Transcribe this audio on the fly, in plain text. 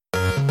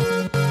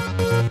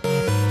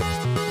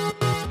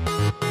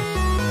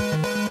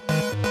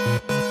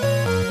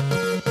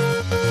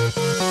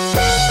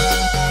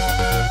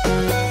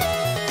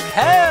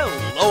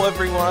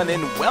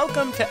everyone, and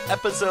welcome to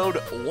episode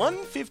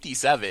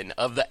 157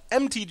 of the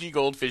MTG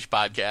Goldfish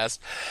podcast.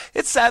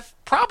 It's Seth,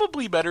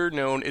 probably better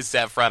known as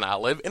Saffron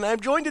Olive, and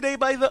I'm joined today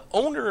by the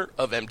owner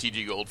of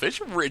MTG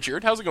Goldfish,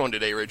 Richard. How's it going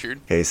today,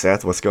 Richard? Hey,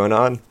 Seth, what's going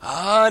on?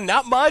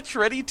 Not much.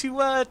 Ready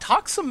to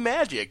talk some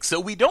Magic. So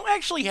we don't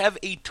actually have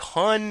a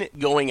ton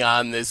going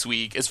on this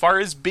week as far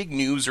as big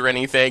news or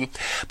anything,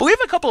 but we have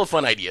a couple of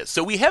fun ideas.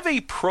 So we have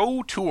a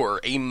Pro Tour,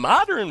 a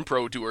modern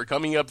Pro Tour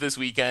coming up this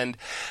weekend.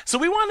 So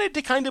we wanted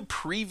to kind of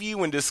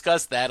preview and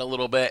discuss that a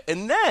little bit.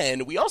 And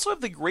then we also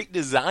have the Great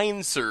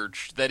Design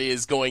Search that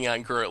is going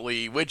on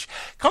currently, which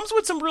comes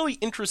with some really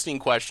interesting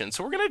questions.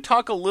 So we're going to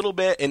talk a little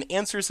bit and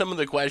answer some of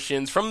the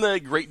questions from the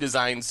Great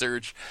Design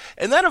Search.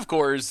 And then, of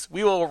course,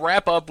 we will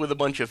wrap up with a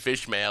bunch of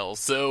fish mail.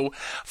 So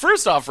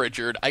first off,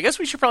 Richard, I guess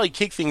we should probably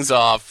kick things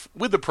off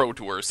with the Pro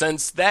Tour,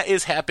 since that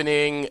is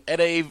happening at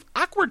a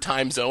awkward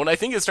time zone. I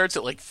think it starts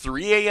at like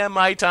 3 a.m.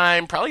 my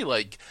time, probably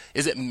like,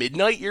 is it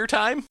midnight your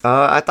time?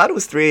 I thought it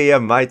was 3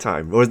 a.m. my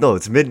time. Or no,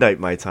 it's midnight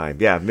my time.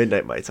 Yeah,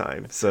 midnight my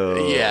time.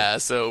 So yeah,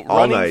 so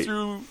all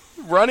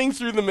running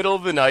through the middle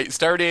of the night,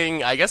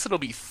 starting, I guess it'll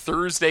be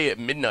Thursday at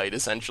midnight,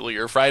 essentially,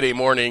 or Friday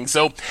morning.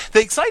 So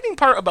the exciting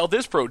part about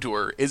this Pro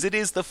Tour is it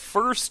is the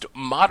first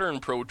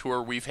modern Pro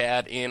Tour we've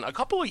had in a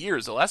couple of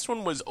years. The last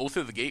one was Oath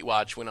of the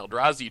Gatewatch when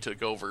Eldrazi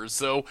took over.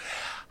 So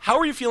how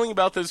are you feeling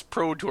about this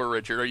Pro Tour,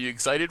 Richard? Are you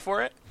excited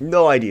for it?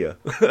 No idea.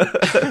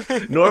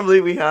 Normally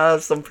we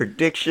have some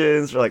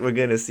predictions, we're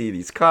going to see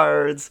these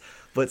cards,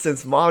 but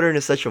since modern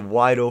is such a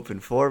wide open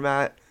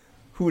format,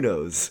 who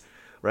knows?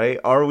 Right?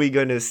 Are we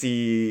going to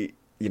see,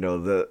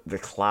 the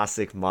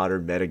classic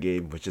modern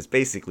metagame, which is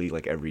basically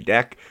like every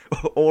deck?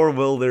 Or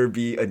will there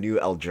be a new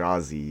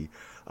Eldrazi?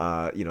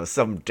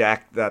 Some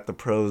deck that the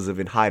pros have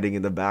been hiding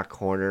in the back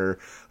corner,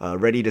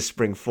 ready to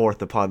spring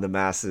forth upon the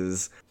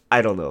masses.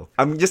 I don't know.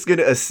 I'm just going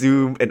to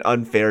assume an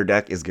unfair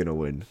deck is going to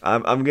win.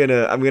 I'm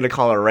gonna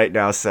call it right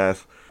now,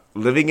 Seth.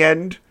 Living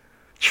End,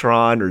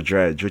 Tron, or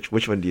Dredge?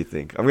 Which one do you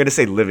think? I'm going to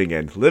say Living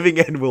End. Living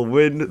End will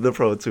win the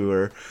Pro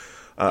Tour.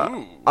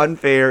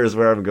 Unfair is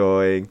where I'm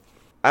going.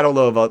 I don't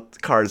know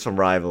about cards from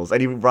Rivals.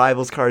 Any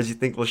Rivals cards you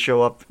think will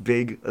show up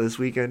big this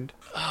weekend?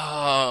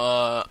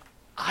 I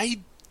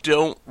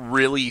don't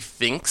really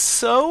think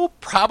so.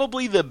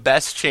 Probably the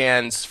best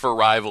chance for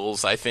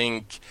Rivals, I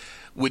think,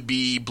 would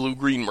be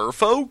Blue-Green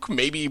Merfolk,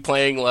 maybe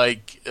playing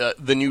like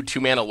the new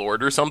 2-mana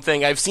Lord or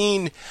something. I've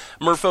seen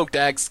Merfolk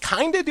decks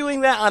kind of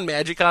doing that on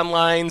Magic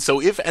Online,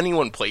 so if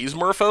anyone plays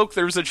Merfolk,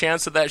 there's a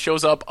chance that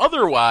shows up.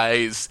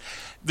 Otherwise,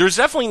 there's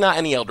definitely not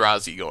any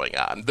Eldrazi going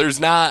on.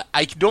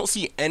 I don't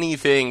see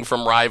anything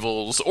from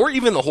Rivals, or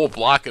even the whole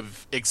block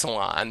of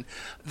Ixalan,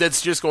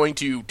 that's just going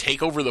to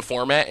take over the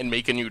format and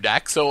make a new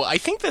deck, so I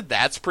think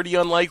that's pretty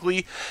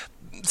unlikely.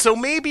 So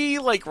maybe,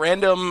 like,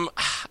 random,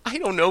 I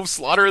don't know,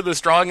 Slaughter of the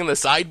Strong in the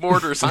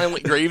sideboard or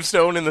Silent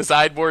Gravestone in the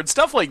sideboard,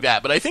 stuff like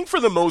that. But I think for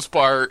the most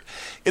part,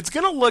 it's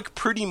going to look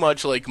pretty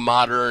much like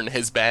Modern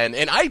has been.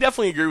 And I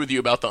definitely agree with you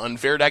about the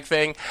unfair deck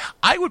thing.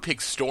 I would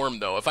pick Storm,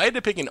 though. If I had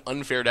to pick an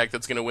unfair deck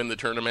that's going to win the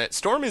tournament,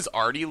 Storm is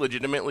already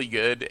legitimately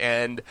good.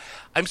 And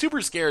I'm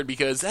super scared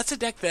because that's a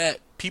deck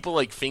that people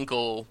like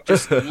Finkel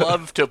just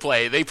love to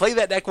play. They play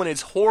that deck when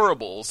it's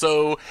horrible.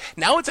 So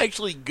now it's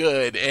actually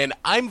good, and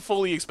I'm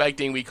fully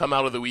expecting we come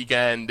out of the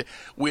weekend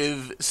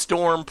with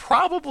Storm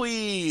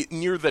probably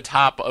near the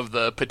top of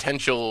the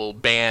potential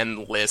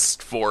ban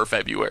list for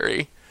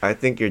February. I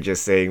think you're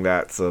just saying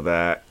that so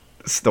that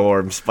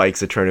Storm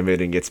spikes a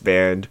tournament and gets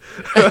banned.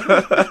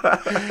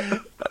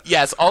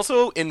 Yes,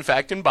 also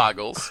Infect and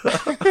Boggles.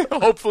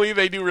 Hopefully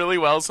they do really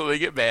well so they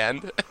get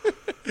banned.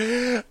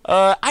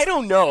 I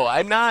don't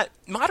know.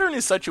 Modern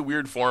is such a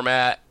weird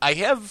format. I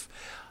have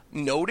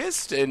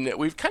noticed, and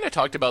we've kind of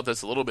talked about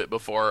this a little bit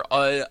before,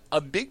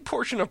 a big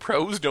portion of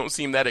pros don't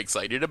seem that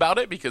excited about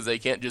it because they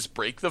can't just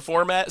break the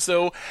format.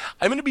 So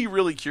I'm going to be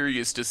really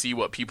curious to see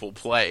what people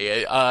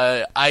play.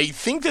 I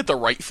think that the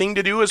right thing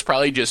to do is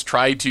probably just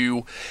try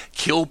to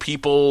kill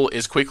people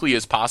as quickly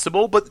as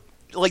possible, but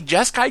like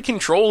Jeskai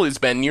Control has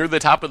been near the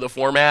top of the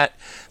format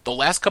the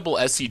last couple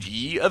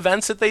SCG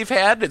events that they've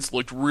had. It's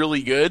looked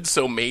really good,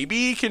 so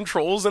maybe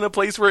Control's in a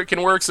place where it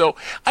can work. So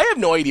I have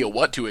no idea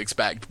what to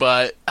expect,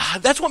 but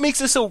that's what makes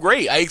this so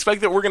great. I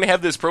expect that we're going to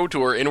have this Pro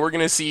Tour and we're going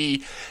to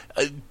see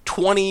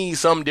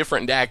 20-some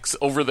different decks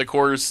over the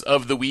course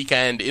of the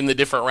weekend in the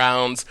different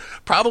rounds.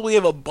 Probably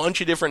have a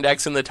bunch of different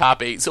decks in the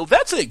top 8. So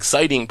that's the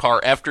exciting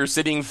part after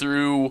sitting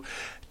through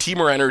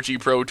Teamer Energy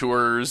Pro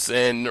Tours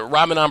and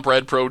Ramen on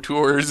Bread Pro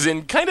Tours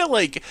and kind of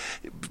like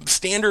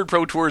standard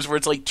Pro Tours where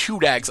it's like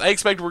 2 decks. I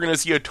expect we're going to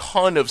see a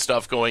ton of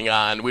stuff going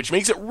on, which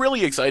makes it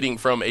really exciting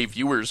from a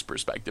viewer's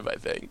perspective, I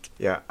think.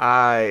 Yeah,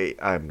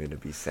 I'm going to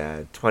be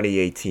sad.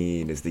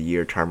 2018 is the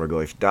year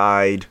Tarmogoyf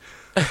died.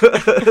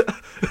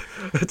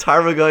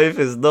 Tarmogoyf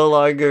is no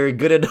longer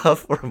good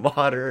enough for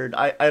Modern.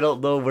 I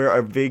don't know where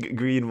our big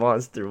green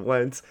monster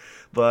went,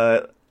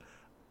 but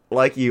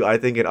like you, I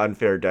think an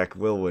unfair deck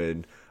will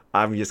win.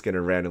 I'm just going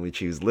to randomly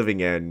choose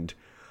Living End.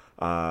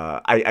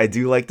 I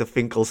do like the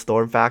Finkel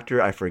Storm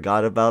factor. I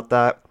forgot about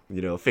that.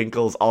 You know,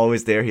 Finkel's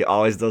always there. He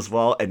always does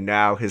well. And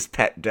now his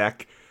pet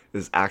deck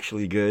is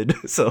actually good.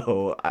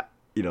 So,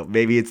 you know,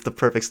 maybe it's the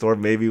perfect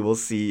storm. Maybe we'll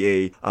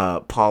see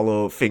a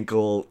Paulo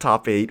Finkel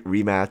top 8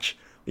 rematch.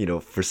 You know,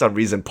 for some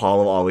reason,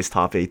 Paulo always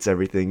top 8s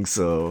everything.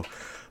 So,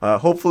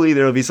 hopefully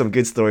there will be some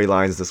good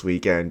storylines this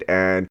weekend.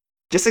 And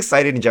just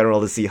excited in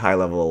general to see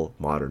high-level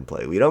Modern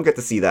play. We don't get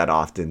to see that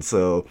often.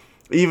 So,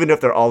 even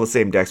if they're all the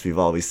same decks we've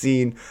always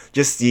seen,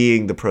 just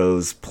seeing the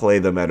pros play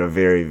them at a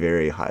very,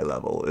 very high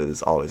level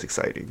is always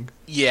exciting.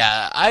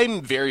 Yeah,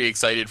 I'm very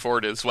excited for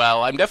it as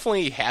well. I'm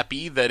definitely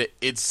happy that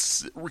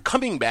it's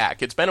coming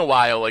back. It's been a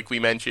while, like we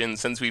mentioned,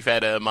 since we've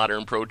had a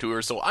Modern Pro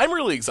Tour, so I'm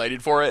really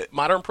excited for it.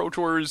 Modern Pro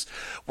Tours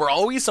were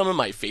always some of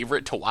my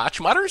favorite to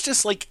watch. Modern's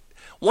just like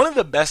one of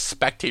the best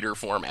spectator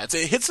formats.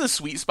 It hits a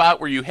sweet spot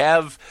where you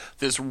have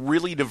this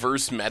really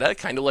diverse meta,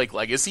 kind of like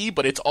Legacy,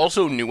 but it's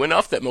also new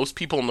enough that most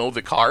people know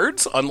the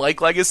cards, unlike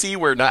Legacy,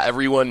 where not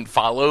everyone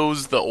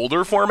follows the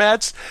older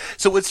formats.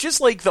 So it's just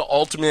like the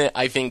ultimate,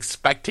 I think,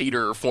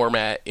 spectator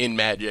format in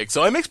Magic.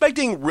 So I'm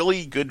expecting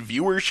really good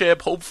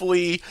viewership.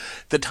 Hopefully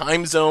the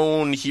time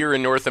zone here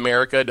in North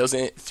America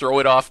doesn't throw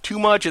it off too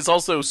much. It's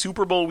also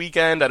Super Bowl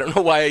weekend. I don't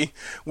know why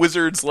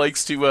Wizards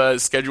likes to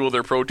schedule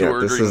their Pro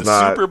Tour during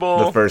the Super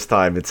Bowl. The first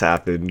time it's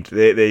happened.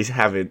 They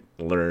haven't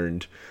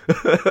learned.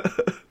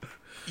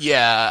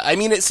 Yeah, I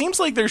mean, it seems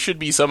like there should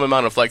be some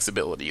amount of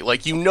flexibility.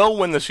 Like, you know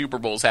when the Super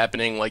Bowl's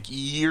happening, like,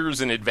 years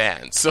in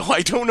advance. So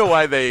I don't know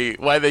why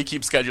they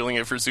keep scheduling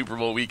it for Super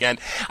Bowl weekend.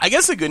 I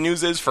guess the good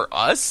news is, for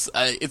us,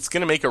 it's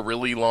going to make a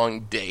really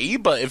long day,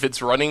 but if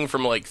it's running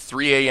from, like,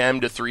 3 a.m.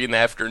 to 3 in the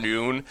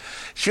afternoon,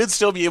 should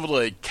still be able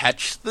to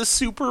catch the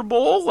Super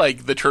Bowl.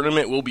 Like, the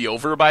tournament will be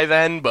over by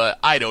then, but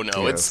I don't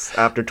know. Yes.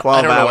 After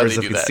 12 hours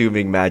of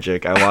consuming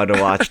Magic, I want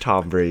to watch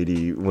Tom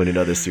Brady win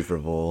another Super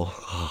Bowl.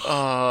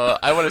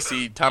 I want to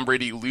see Tom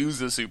Brady lose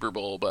the Super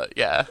Bowl, but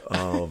yeah.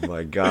 Oh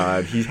my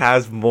God, he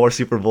has more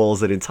Super Bowls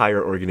than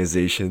entire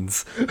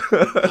organizations.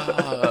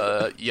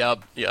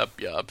 Yep.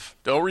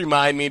 Don't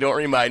remind me.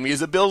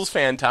 As a Bills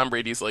fan, Tom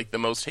Brady's like the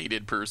most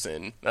hated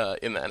person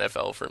in the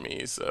NFL for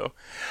me. So,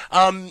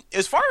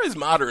 as far as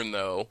Modern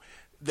though,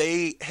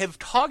 they have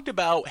talked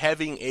about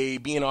having a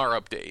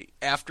BNR update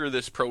after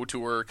this Pro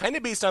Tour, kind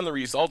of based on the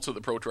results of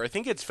the Pro Tour. I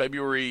think it's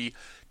February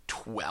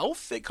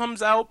 12th it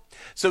comes out.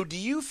 So do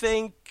you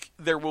think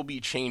there will be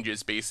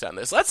changes based on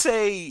this? Let's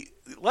say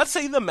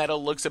the meta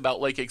looks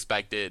about like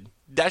expected.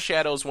 Death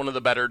Shadow is one of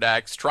the better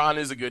decks. Tron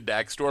is a good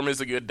deck. Storm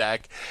is a good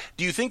deck.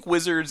 Do you think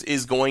Wizards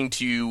is going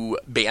to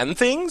ban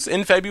things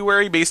in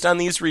February based on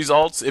these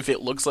results if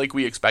it looks like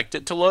we expect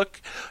it to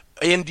look?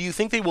 And do you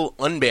think they will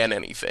unban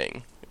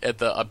anything at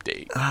the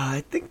update?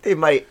 I think they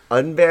might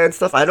unban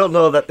stuff. I don't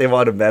know that they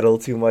want to meddle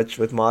too much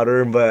with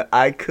Modern, but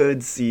I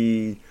could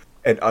see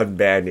an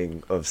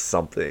unbanning of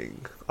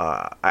something.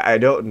 I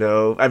don't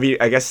know. I mean,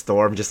 I guess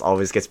Storm just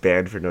always gets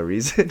banned for no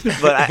reason.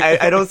 But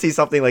I don't see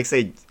something like,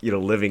 say, you know,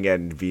 Living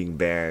End being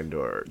banned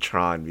or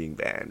Tron being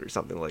banned or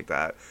something like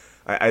that.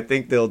 I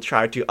think they'll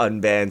try to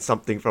unban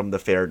something from the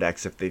fair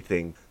decks if they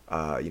think,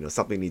 you know,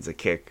 something needs a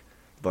kick.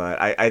 But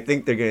I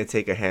think they're going to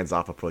take a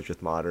hands-off approach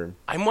with Modern.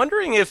 I'm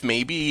wondering if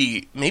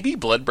maybe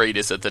Bloodbraid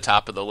is at the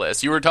top of the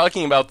list. You were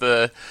talking about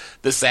the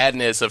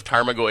sadness of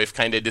Tarmogoyf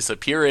kind of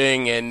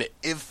disappearing, and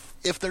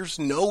if there's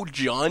no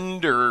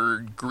Jund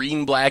or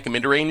green-black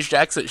mid-range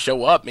decks that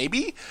show up,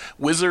 maybe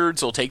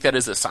Wizards will take that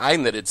as a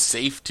sign that it's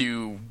safe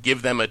to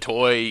give them a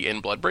toy in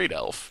Bloodbraid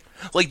Elf.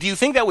 Like, do you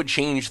think that would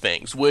change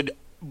things? Would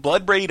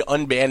Bloodbraid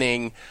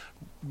unbanning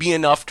be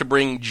enough to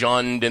bring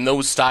Jund and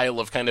those style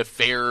of kind of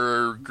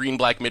fair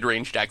green-black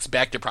mid-range decks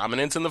back to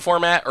prominence in the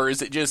format? Or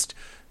is it just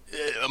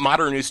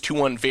Modern is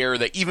too unfair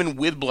that even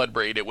with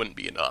Bloodbraid it wouldn't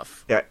be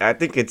enough? Yeah, I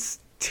think it's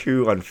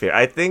too unfair.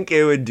 I think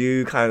it would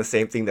do kind of the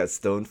same thing that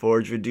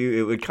Stoneforge would do.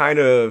 It would kind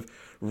of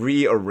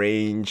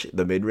rearrange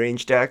the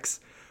mid-range decks,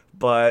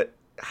 but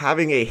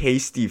having a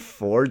hasty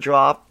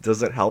 4-drop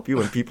doesn't help you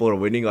when people are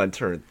winning on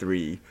turn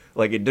 3.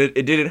 Like, it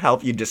didn't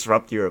help you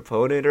disrupt your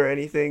opponent or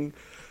anything.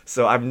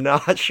 So I'm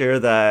not sure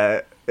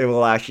that it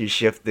will actually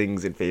shift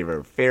things in favor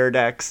of fair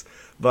decks,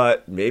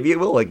 but maybe it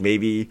will. Like,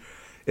 maybe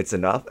it's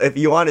enough. If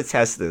you want to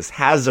test this,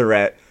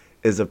 Hazoret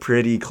is a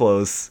pretty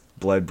close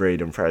Bloodbraid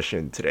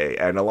impression today,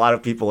 and a lot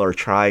of people are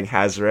trying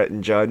Hazoret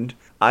and Jund.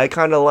 I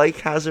kind of like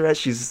Hazoret.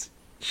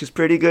 She's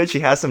pretty good.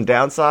 She has some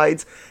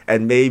downsides,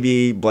 and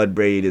maybe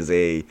Bloodbraid is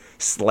a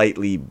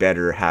slightly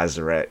better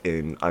Hazoret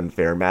in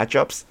unfair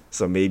matchups.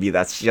 So maybe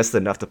that's just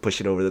enough to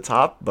push it over the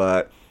top,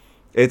 but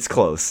it's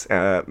close.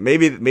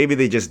 Maybe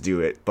they just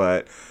do it,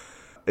 but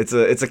it's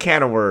a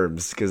can of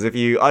worms, because if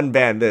you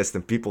unban this,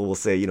 then people will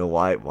say, you know,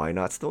 why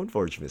not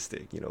Stoneforge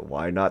Mystic? You know,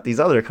 why not these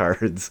other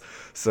cards?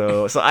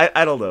 So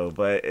I don't know,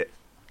 but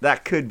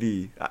that could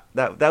be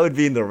that would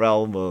be in the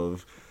realm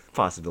of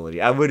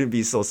possibility. I wouldn't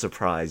be so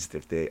surprised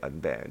if they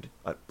unbanned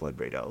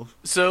Bloodbraid Elf.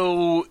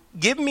 So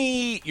give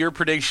me your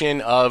prediction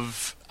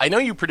of, I know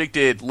you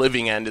predicted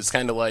Living End is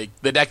kind of like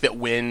the deck that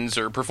wins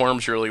or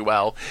performs really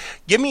well.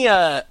 Give me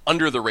a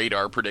under the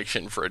radar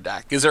prediction for a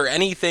deck. Is there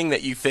anything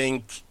that you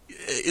think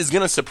is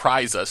going to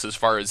surprise us as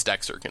far as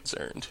decks are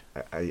concerned?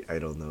 I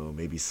don't know.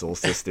 Maybe Soul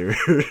Sister.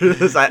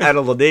 I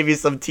don't know. Maybe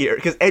some tier,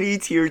 because any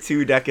tier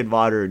 2 deck in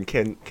Modern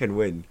can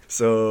win.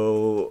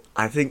 So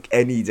I think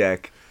any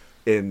deck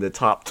in the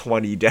top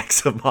 20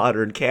 decks of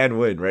Modern can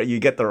win, right? You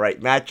get the right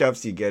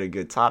matchups, you get a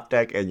good top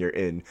deck, and you're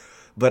in.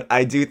 But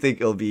I do think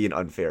it'll be an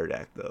unfair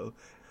deck, though.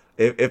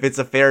 If it's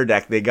a fair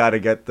deck, they gotta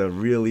get the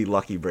really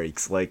lucky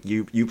breaks. Like,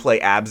 you play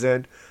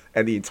Abzan,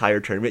 and the entire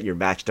tournament you're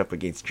matched up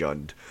against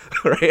Jund,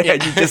 right? Yeah.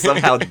 And you just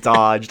somehow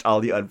dodged all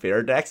the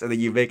unfair decks, and then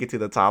you make it to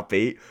the top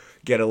 8,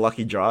 get a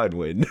lucky draw, and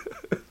win.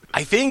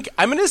 I think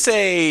I'm going to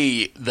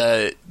say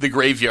the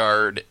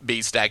graveyard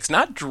base decks,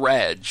 not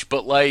Dredge,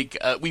 but like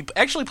we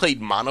actually played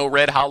mono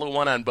red Hollow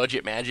One on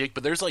Budget Magic,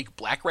 but there's like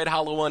black red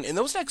Hollow One, and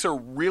those decks are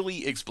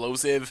really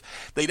explosive.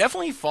 They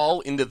definitely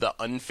fall into the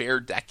unfair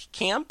deck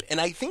camp,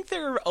 and I think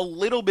they're a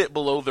little bit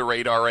below the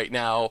radar right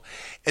now.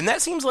 And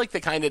that seems like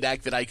the kind of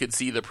deck that I could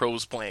see the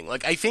pros playing.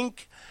 Like, I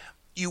think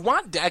you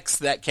want decks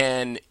that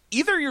can,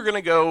 either you're going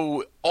to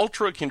go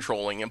ultra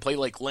controlling and play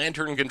like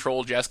Lantern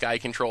control,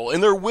 Jeskai control,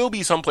 and there will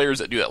be some players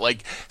that do that.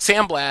 Like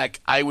Sam Black,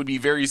 I would be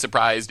very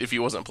surprised if he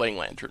wasn't playing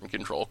Lantern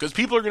control, because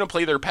people are going to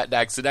play their pet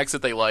decks, the decks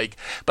that they like.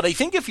 But I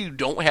think if you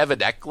don't have a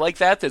deck like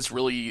that that's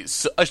really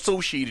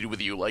associated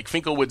with you, like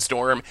Finklewood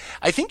Storm,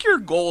 I think your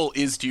goal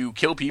is to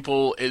kill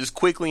people as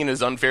quickly and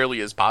as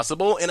unfairly as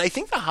possible, and I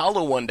think the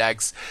Hollow One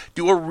decks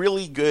do a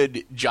really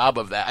good job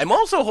of that. I'm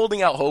also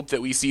holding out hope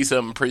that we see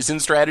some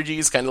prison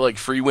strategies, kind of like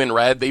Free Win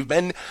Red. They've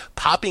been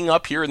popping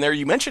up here and there.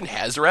 You mentioned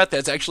Hazoret.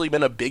 That's actually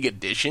been a big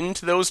addition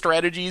to those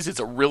strategies. It's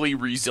a really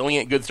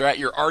resilient, good threat.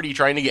 You're already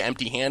trying to get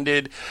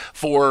empty-handed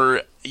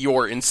for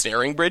your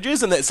ensnaring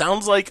bridges, and that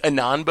sounds like a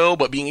non-bow,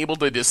 but being able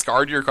to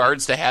discard your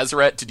cards to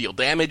Hazoret to deal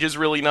damage is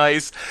really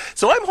nice.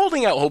 So I'm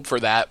holding out hope for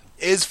that.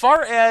 As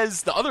far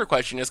as the other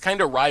question is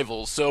kind of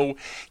rivals, so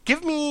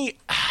give me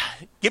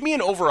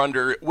an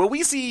over-under. Will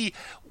we see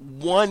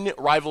one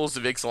Rivals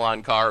of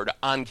Ixalan card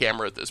on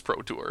camera at this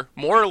Pro Tour?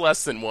 More or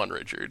less than one,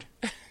 Richard?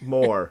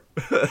 More.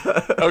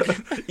 Okay.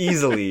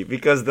 Easily,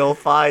 because they'll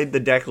find the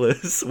deck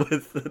list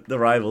with the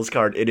Rivals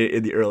card in it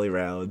in the early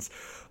rounds.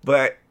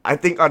 But I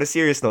think on a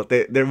serious note,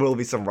 there will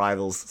be some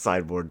Rivals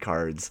sideboard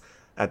cards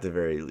at the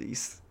very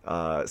least.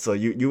 So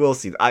you will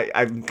see.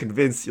 I'm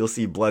convinced you'll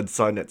see Blood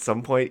Sun at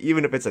some point.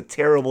 Even if it's a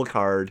terrible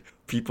card,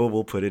 people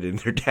will put it in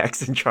their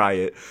decks and try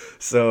it.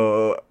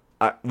 So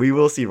we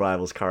will see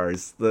Rivals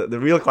cards. The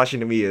real question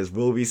to me is,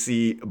 will we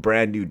see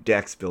brand new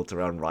decks built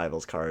around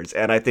Rivals cards?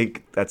 And I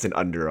think that's an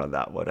under on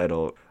that one.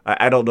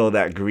 I don't know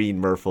that green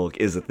Merfolk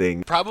is a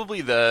thing. Probably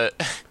the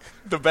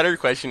better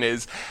question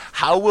is,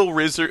 how will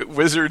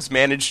Wizards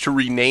manage to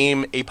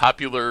rename a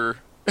popular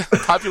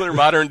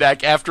Modern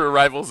deck after a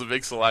Rivals of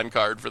Ixalan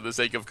card for the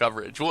sake of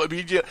coverage? Will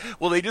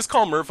they just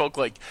call Merfolk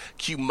like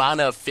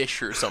Cumana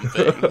Fish or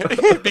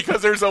something?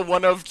 Because there's a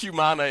one of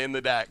Cumana in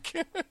the deck.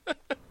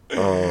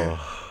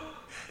 Oh.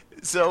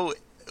 So,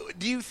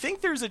 do you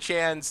think there's a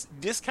chance,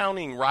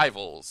 discounting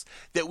Rivals,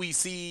 that we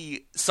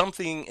see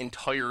something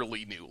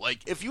entirely new?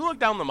 Like, if you look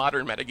down the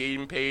Modern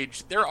metagame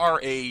page, there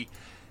are a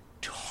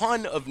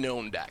ton of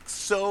known decks.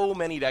 So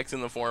many decks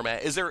in the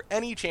format. Is there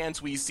any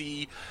chance we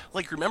see,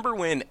 like, remember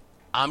when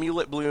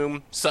Amulet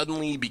Bloom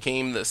suddenly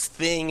became this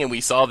thing and we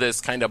saw this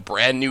kind of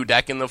brand new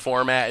deck in the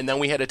format, and then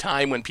we had a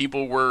time when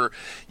people were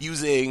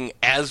using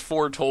As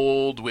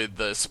Foretold with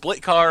the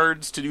split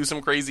cards to do some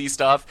crazy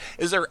stuff?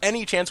 Is there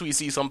any chance we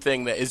see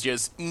something that is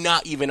just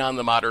not even on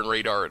the Modern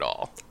radar at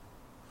all?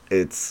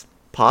 It's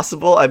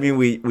possible. I mean,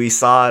 we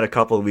saw it a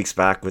couple of weeks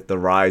back with the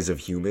rise of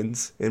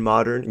humans in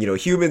Modern. You know,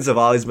 humans have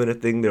always been a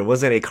thing. There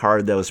wasn't a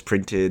card that was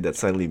printed that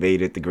suddenly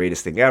made it the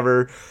greatest thing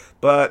ever,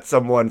 but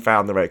someone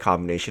found the right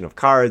combination of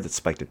cards that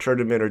spiked a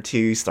tournament or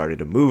two,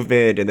 started a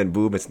movement, and then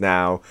boom, it's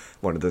now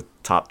one of the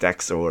top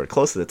decks or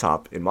close to the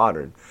top in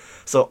Modern.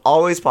 So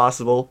always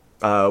possible.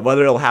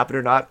 Whether it'll happen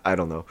or not, I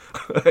don't know.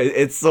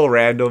 It's so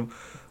random.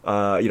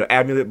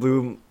 Amulet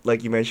Bloom,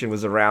 like you mentioned,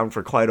 was around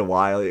for quite a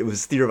while. It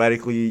was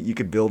theoretically, you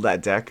could build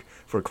that deck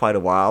for quite a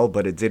while,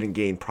 but it didn't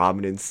gain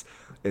prominence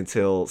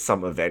until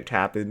some event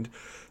happened.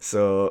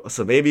 So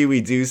maybe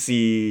we do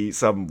see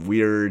some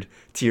weird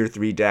tier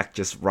 3 deck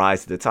just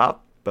rise to the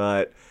top,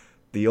 but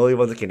the only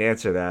ones that can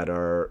answer that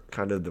are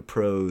kind of the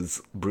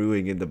pros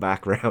brewing in the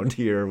background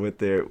here with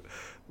their,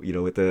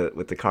 with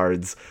the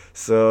cards.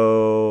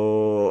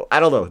 So I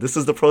don't know. This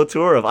is the Pro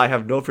Tour of I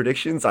have no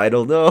predictions. I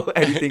don't know.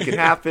 Anything can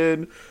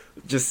happen.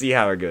 Just see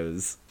how it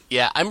goes.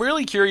 Yeah, I'm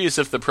really curious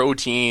if the pro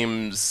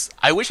teams,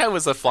 I wish I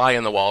was a fly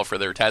on the wall for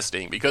their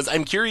testing, because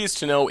I'm curious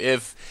to know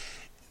if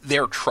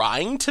they're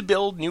trying to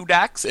build new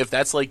decks, if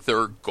that's like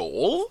their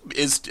goal,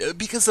 is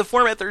because the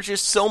format, there's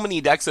just so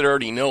many decks that are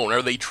already known.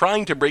 Are they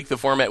trying to break the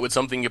format with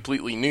something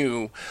completely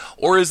new?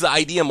 Or is the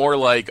idea more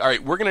like, all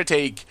right, we're going to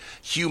take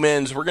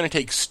humans, we're going to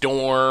take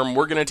Storm,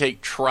 we're going to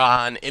take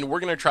Tron, and we're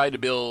going to try to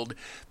build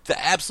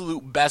the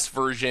absolute best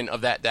version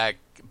of that deck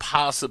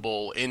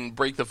possible and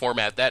break the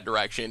format that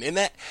direction. And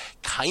that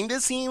kind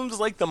of seems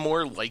like the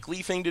more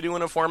likely thing to do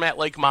in a format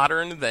like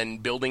Modern than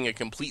building a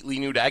completely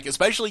new deck,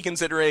 especially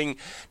considering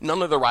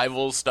none of the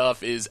Rivals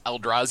stuff is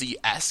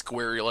Eldrazi-esque,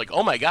 where you're like,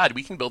 oh my god,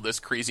 we can build this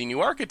crazy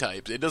new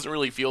archetype. It doesn't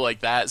really feel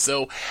like that.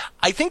 So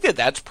I think that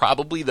that's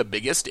probably the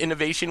biggest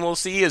innovation we'll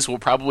see, is we'll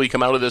probably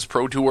come out of this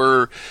Pro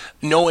Tour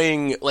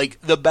knowing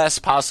like the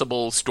best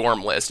possible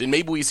Storm list. And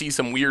maybe we see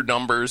some weird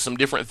numbers, some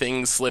different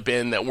things slip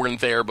in that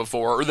weren't there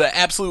before, or the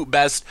absolute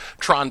best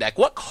Tron deck.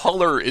 What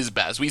color is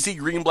best? We see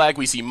green-black,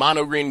 we see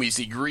mono-green, we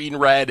see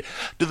green-red.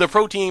 Do the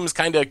pro teams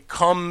kind of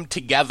come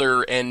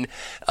together and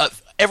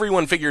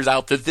everyone figures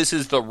out that this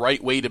is the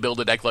right way to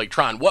build a deck like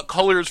Tron? What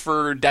colors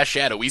for Death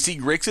Shadow? We see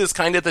Grixis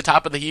kind of at the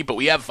top of the heap, but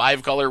we have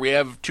 5-color, we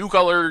have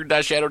 2-color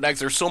Death Shadow decks.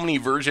 There's so many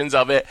versions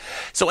of it.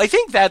 So I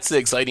think that's the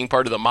exciting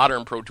part of the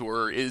Modern Pro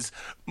Tour, is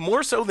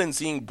more so than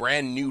seeing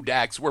brand new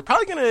decks, we're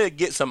probably going to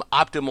get some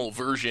optimal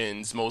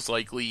versions, most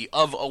likely,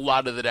 of a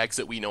lot of the decks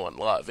that we know and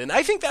love. And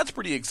I think that's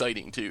pretty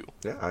exciting, too.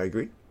 Yeah, I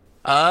agree.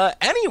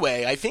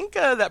 Anyway, I think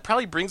that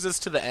probably brings us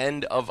to the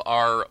end of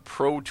our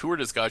Pro Tour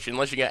discussion,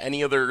 unless you got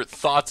any other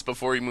thoughts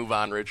before we move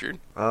on, Richard.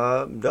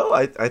 No,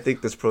 I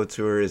think this Pro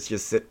Tour is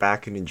just sit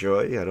back and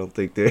enjoy. I don't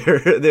think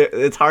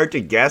it's hard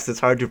to guess, it's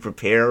hard to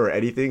prepare or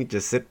anything.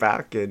 Just sit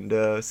back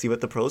and see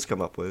what the pros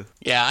come up with.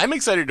 Yeah, I'm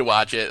excited to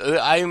watch it.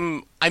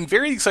 I'm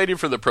very excited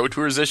for the Pro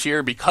Tours this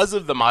year because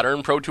of the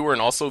Modern Pro Tour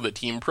and also the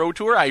Team Pro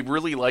Tour. I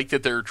really like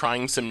that they're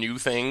trying some new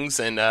things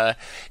and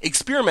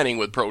experimenting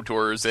with Pro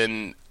Tours,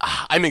 and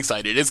I'm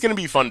excited. It's going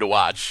to be fun to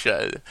watch.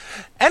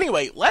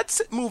 Anyway,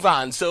 let's move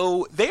on.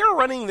 So they are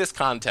running this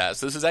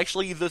contest. This is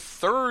actually the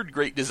third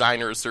Great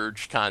Designer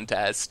Search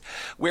contest,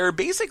 where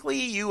basically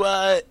you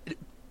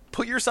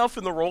put yourself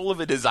in the role of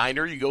a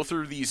designer. You go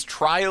through these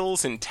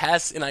trials and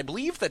tests, and I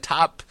believe the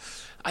top,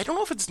 I don't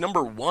know if it's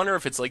number 1 or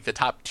if it's like the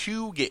top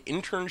 2 get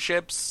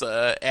internships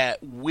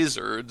at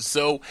Wizards.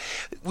 So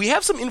we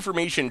have some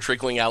information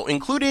trickling out,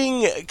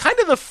 including kind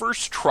of the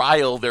first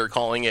trial, they're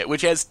calling it,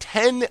 which has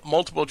 10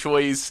 multiple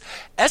choice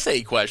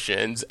essay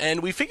questions.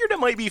 And we figured it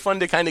might be fun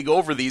to kind of go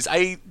over these.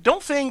 I'm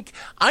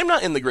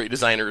not in the Great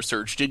Designer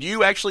Search. Did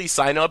you actually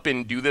sign up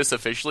and do this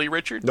officially,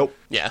 Richard? Nope.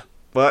 Yeah.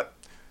 But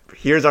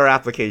here's our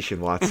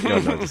application, Watts. No,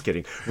 just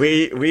kidding.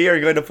 We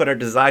are going to put our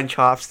design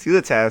chops to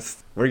the test.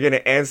 We're going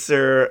to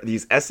answer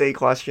these essay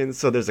questions.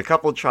 So there's a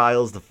couple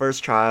trials. The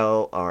first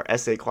trial are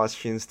essay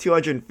questions,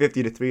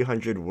 250 to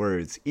 300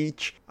 words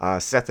each.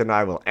 Seth and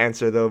I will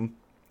answer them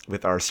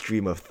with our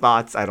stream of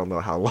thoughts. I don't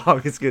know how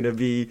long it's going to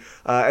be.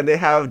 And they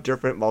have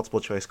different multiple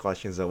choice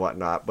questions and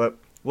whatnot. But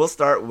we'll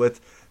start with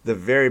the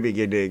very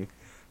beginning.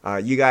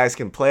 You guys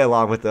can play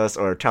along with us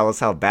or tell us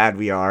how bad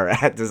we are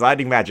at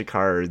designing Magic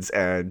cards,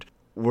 and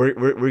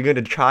we're going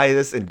to try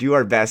this and do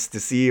our best to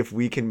see if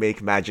we can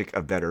make Magic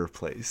a better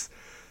place.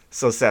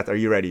 So, Seth, are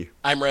you ready?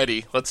 I'm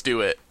ready. Let's do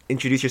it.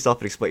 Introduce yourself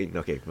and explain.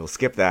 Okay, we'll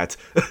skip that.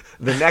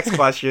 The next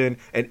question,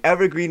 an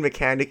evergreen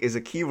mechanic is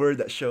a keyword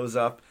that shows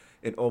up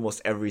in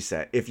almost every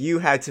set. If you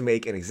had to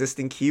make an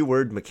existing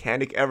keyword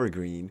mechanic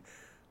evergreen,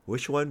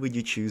 which one would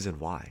you choose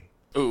and why?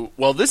 Ooh,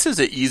 well, this is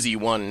an easy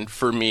one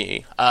for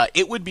me.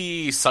 It would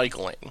be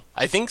cycling.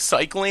 I think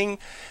cycling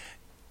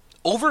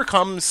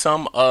overcomes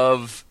some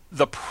of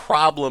the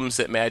problems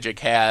that Magic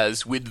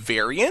has with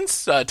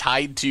variance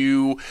tied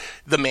to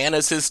the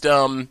mana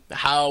system,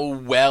 how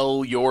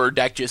well your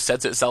deck just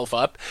sets itself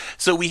up.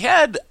 So we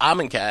had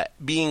Amonkhet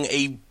being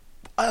a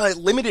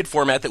limited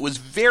format that was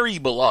very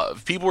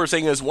beloved. People were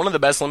saying it was one of the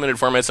best limited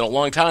formats in a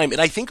long time,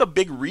 and I think a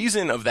big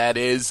reason of that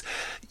is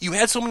you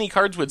had so many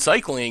cards with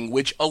cycling,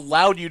 which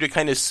allowed you to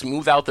kind of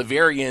smooth out the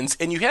variance,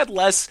 and you had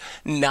less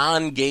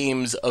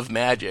non-games of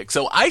Magic.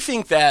 So I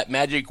think that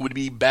Magic would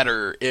be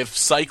better if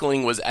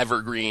cycling was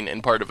evergreen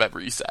and part of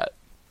every set.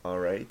 All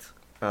right.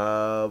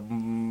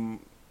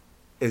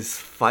 Is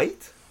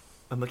Fight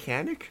a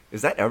mechanic?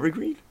 Is that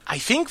evergreen? I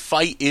think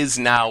Fight is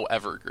now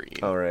evergreen.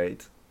 All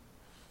right.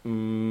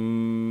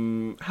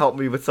 Help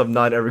me with some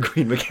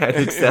non-evergreen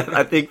mechanics.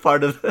 I think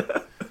part of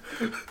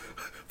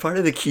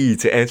the key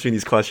to answering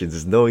these questions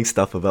is knowing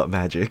stuff about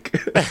Magic.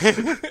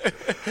 Think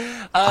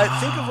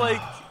of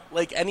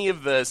like any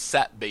of the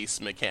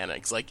set-based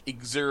mechanics, like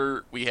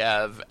Exert. We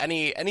have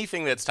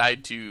anything that's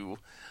tied to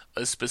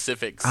a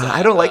specific set.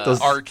 I don't like those.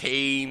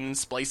 Arcane,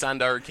 Splice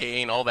onto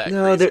Arcane, all that.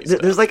 No,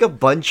 there's like a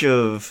bunch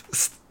of.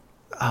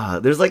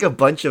 There's like a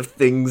bunch of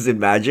things in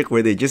Magic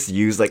where they just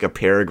use like a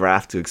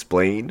paragraph to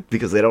explain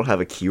because they don't have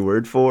a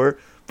keyword for,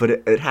 but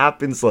it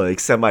happens like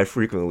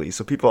semi-frequently,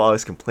 so people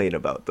always complain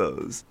about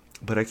those.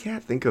 But I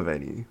can't think of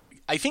any.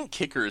 I think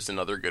Kicker is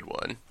another good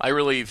one. I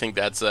really think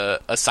that's a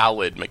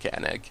solid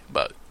mechanic,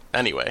 but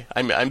anyway,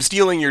 I'm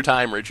stealing your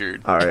time,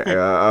 Richard. All right,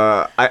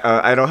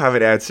 I don't have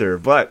an answer,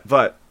 but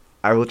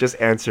I will just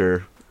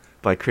answer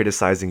by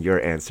criticizing your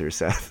answer,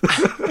 Seth.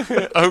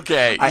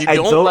 Okay, I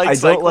don't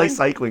like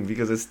cycling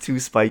because it's too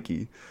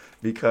spiky.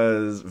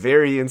 Because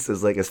variance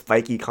is like a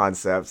spiky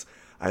concept.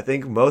 I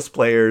think most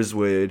players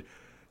would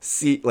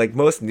see, like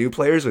most new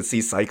players would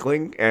see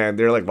cycling, and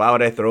they're like, "Why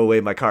would I throw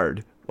away my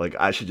card? Like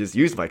I should just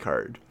use my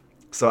card."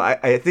 So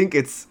I think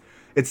it's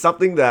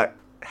something that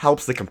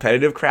helps the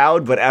competitive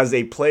crowd, but as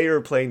a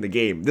player playing the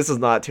game, this is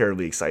not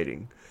terribly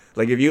exciting.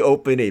 Like if you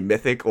open a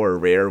mythic or a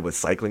rare with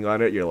cycling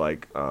on it, you're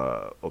like,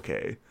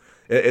 okay.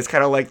 It's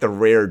kind of like the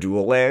rare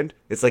dual land.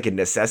 It's like a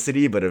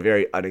necessity, but a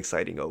very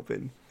unexciting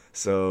open.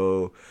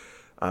 So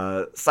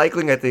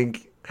cycling, I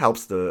think,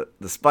 helps the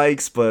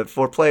spikes, but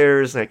for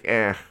players, like,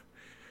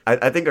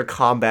 I think a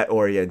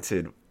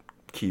combat-oriented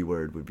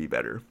keyword would be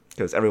better,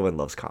 because everyone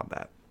loves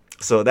combat.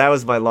 So that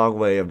was my long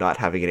way of not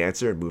having an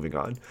answer and moving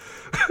on.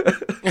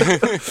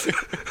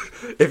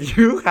 If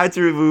you had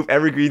to remove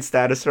evergreen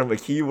status from a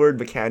keyword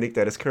mechanic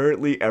that is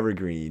currently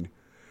evergreen,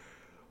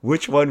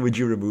 which one would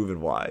you remove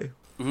and why?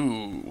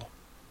 Ooh.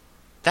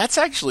 That's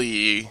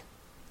actually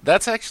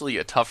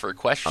a tougher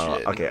question.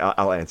 Okay,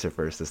 I'll answer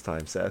first this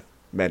time, Seth.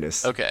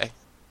 Menace. Okay.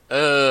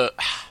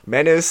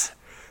 Menace.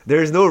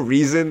 There's no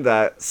reason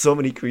that so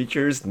many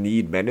creatures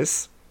need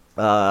Menace.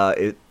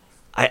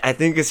 I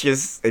think it's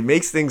just, it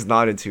makes things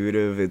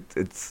non-intuitive.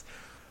 It's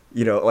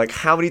like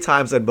how many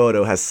times on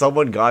Moto has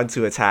someone gone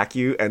to attack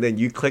you and then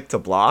you click to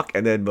block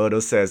and then Moto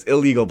says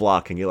illegal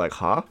block and you're like,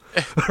 huh?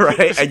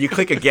 Right? And you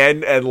click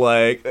again and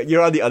like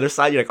you're on the other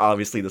side, you're like,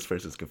 obviously this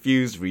person's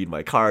confused, read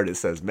my card, it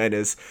says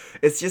Menace.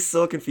 It's just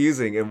so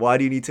confusing. And why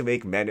do you need to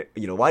make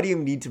why do you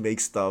need to make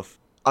stuff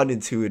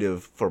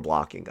unintuitive for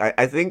blocking?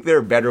 I think there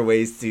are better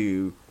ways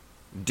to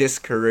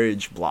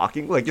discourage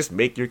blocking, like just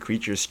make your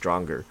creatures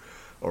stronger,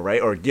 all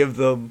right, or give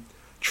them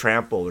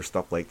trample or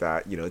stuff like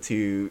that,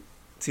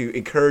 to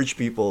encourage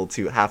people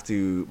to have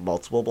to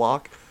multiple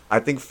block. I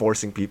think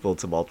forcing people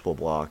to multiple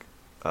block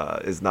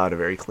is not a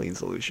very clean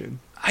solution.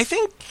 I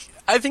think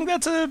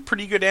that's a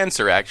pretty good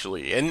answer,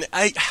 actually. And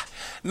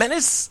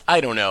Menace,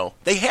 I don't know.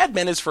 They had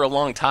Menace for a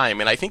long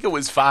time, and I think it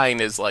was fine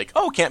as like,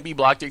 oh, can't be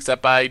blocked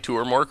except by 2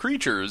 or more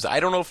creatures.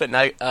 I don't know if it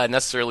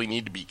necessarily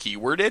need to be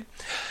keyworded.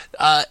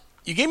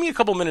 You gave me a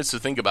couple minutes to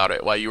think about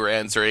it while you were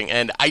answering,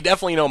 and I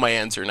definitely know my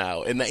answer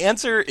now. And the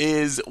answer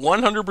is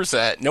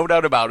 100%, no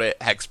doubt about it,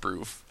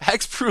 Hexproof.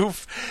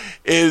 Hexproof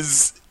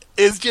is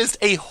just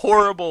a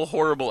horrible,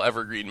 horrible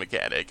evergreen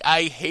mechanic.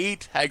 I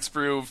hate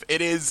Hexproof. It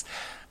is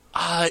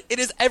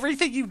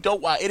everything you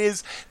don't want. It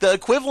is the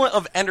equivalent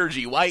of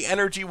energy. Why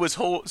energy was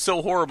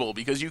so horrible,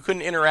 because you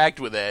couldn't interact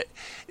with it.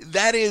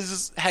 That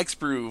is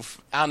Hexproof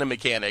on a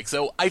mechanic.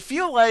 So I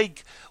feel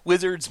like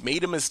Wizards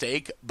made a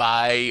mistake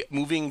by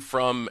moving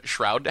from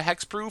Shroud to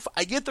Hexproof.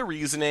 I get the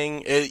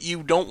reasoning.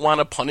 You don't want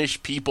to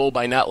punish people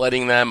by not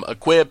letting them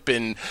equip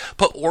and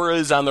put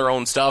auras on their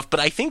own stuff,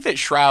 but I think that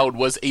Shroud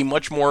was a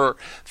much more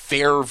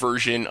fair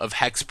version of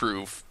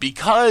Hexproof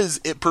because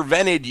it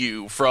prevented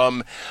you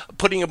from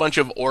putting a bunch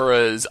of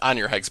auras on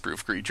your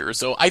Hexproof creature.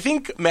 So I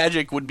think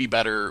Magic would be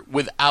better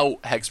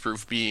without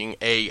Hexproof being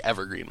a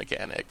evergreen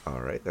mechanic.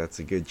 All right, that's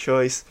a good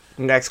choice.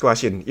 Next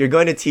question. You're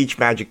going to teach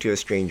Magic to a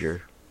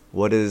stranger.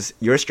 What is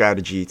your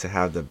strategy to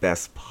have the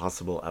best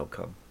possible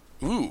outcome?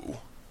 Ooh.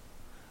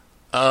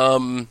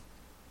 I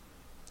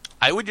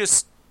would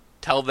just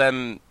tell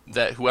them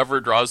that whoever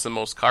draws the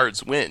most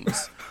cards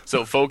wins.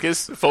 So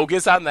focus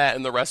on that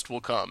and the rest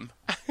will come.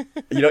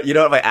 You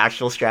know what my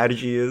actual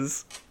strategy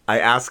is? I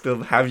ask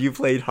them, have you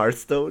played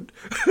Hearthstone?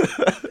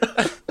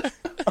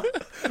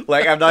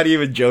 Like, I'm not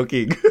even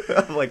joking.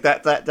 I'm like,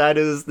 that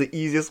is the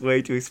easiest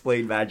way to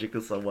explain Magic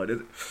to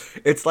someone.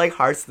 It's like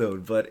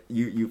Hearthstone, but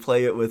you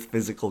play it with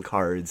physical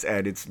cards,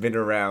 and it's been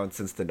around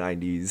since the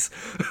 90s.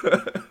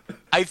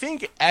 I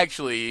think,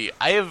 actually,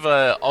 I have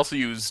also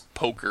used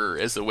poker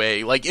as a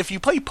way. Like, if you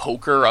play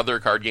poker or other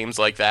card games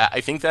like that,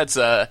 I think that's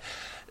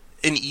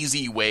an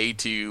easy way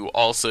to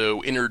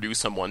also introduce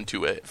someone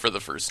to it for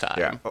the first time.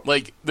 Yeah.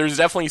 Like, there's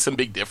definitely some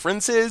big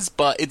differences,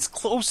 but it's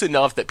close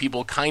enough that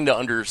people kind of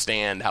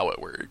understand how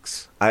it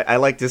works. I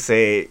like to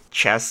say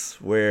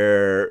chess,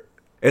 where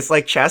it's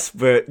like chess,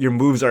 but your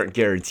moves aren't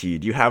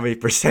guaranteed. You have a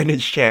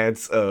percentage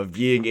chance of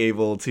being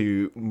able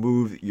to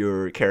move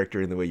your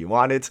character in the way you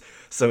want it.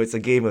 So it's a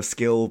game of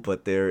skill,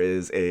 but there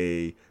is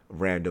a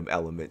random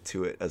element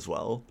to it as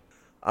well.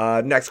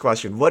 Next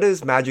question. What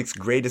is Magic's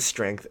greatest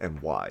strength and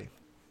why?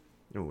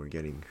 Oh, we're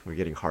getting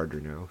harder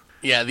now.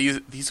 Yeah,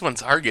 these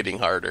ones are getting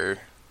harder.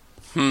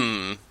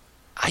 I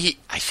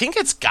think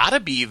it's gotta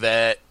be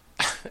that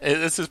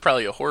this is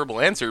probably a horrible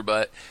answer,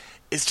 but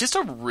it's just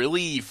a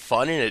really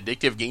fun and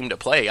addictive game to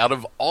play. Out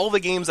of all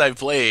the games I've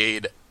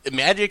played,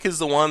 Magic is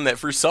the one that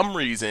for some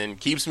reason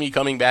keeps me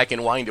coming back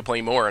and wanting to play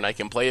more, and I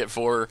can play it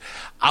for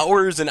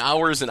hours and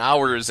hours and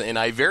hours, and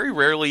I very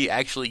rarely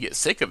actually get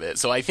sick of it.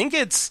 So I think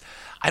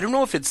I don't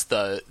know if it's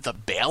the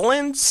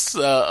balance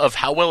of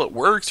how well it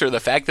works or the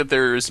fact that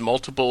there's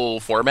multiple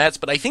formats,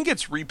 but I think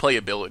it's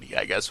replayability,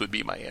 I guess, would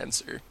be my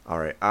answer. All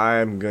right,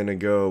 I'm going to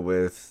go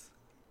with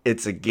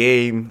it's a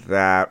game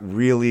that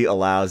really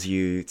allows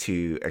you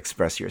to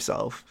express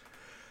yourself.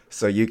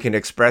 So you can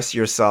express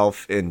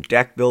yourself in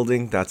deck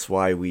building. That's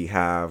why we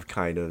have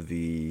kind of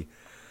the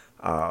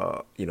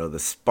the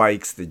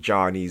Spikes, the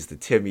Johnnies, the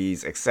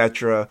Timmies,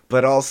 etc.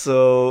 But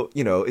also,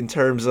 in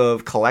terms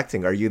of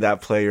collecting, are you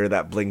that player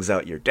that blings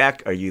out your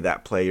deck? Are you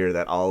that player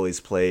that always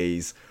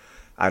plays,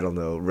 I don't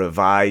know,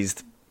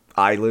 revised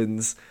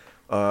islands?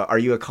 Are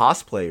you a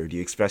cosplayer? Do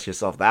you express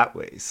yourself that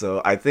way?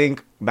 So I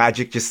think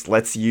Magic just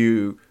lets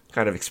you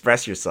kind of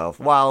express yourself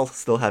while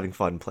still having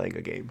fun playing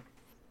a game.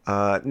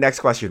 Next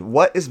question.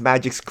 What is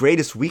Magic's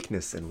greatest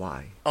weakness and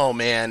why? Oh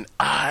man,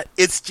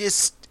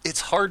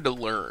 it's hard to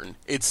learn.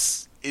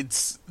 It's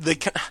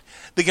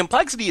the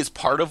complexity is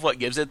part of what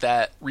gives it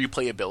that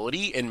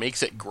replayability and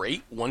makes it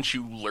great once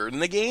you learn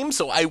the game.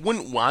 So I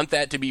wouldn't want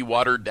that to be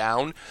watered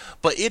down,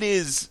 but it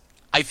is,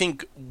 I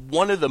think,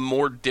 one of the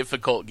more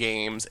difficult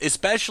games,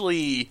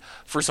 especially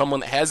for someone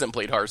that hasn't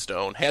played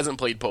Hearthstone, hasn't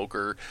played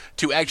poker,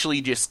 to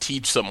actually just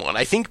teach someone.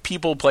 I think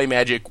people play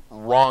Magic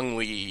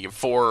wrongly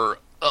for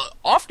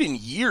often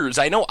years.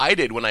 I know I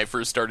did when I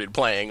first started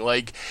playing.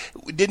 Like,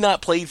 did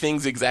not play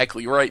things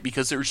exactly right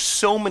because there's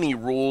so many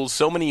rules,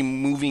 so many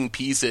moving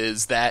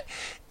pieces that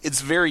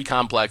it's very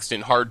complex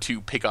and hard to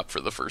pick up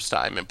for the first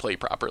time and play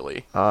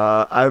properly.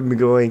 I'm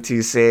going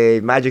to say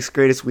Magic's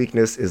greatest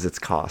weakness is its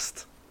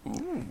cost.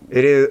 Ooh.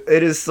 It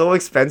is so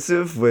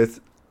expensive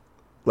with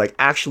like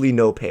actually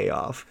no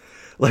payoff.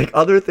 Like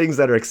other things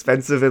that are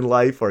expensive in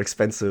life are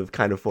expensive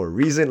kind of for a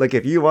reason. Like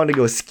if you want to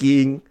go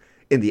skiing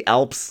in the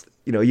Alps,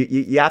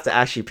 you have to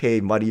actually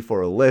pay money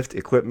for a lift,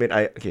 equipment.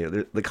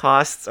 The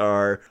costs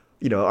are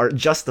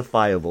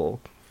justifiable.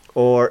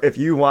 Or if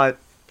you want,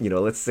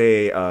 let's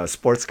say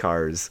sports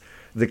cars,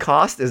 the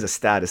cost is a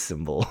status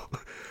symbol.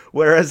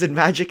 Whereas in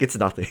Magic, it's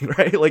nothing,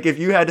 right? Like if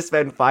you had to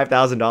spend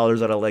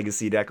 $5,000 on a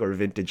legacy deck or a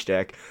vintage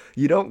deck,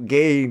 you don't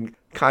gain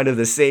kind of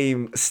the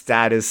same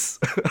status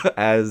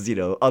as,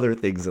 other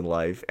things in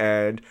life.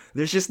 And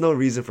there's just no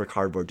reason for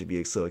cardboard to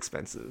be so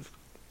expensive.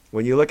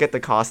 When you look at the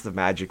cost of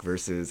Magic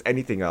versus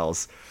anything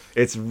else,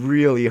 it's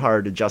really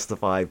hard to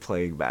justify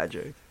playing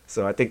Magic.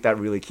 So I think that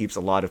really keeps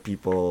a lot of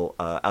people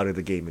out of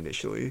the game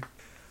initially.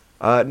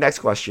 Next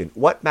question.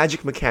 What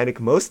Magic mechanic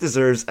most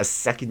deserves a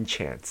second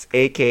chance?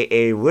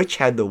 AKA, which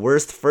had the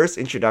worst first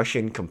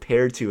introduction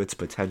compared to its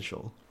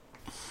potential?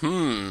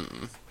 I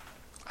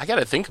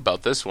gotta think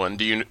about this one.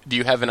 Do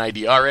you have an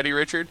idea already,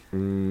 Richard?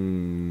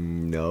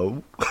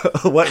 No.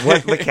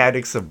 What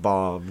mechanics have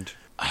bombed?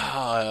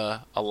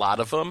 A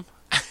lot of them.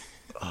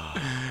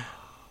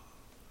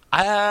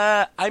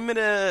 I'm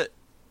gonna.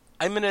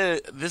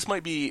 This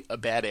might be a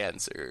bad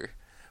answer,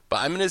 but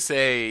I'm gonna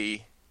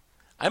say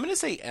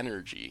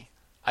energy.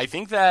 I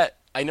think that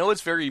I know it's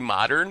very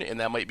modern,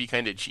 and that might be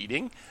kind of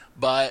cheating,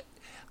 but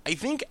I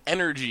think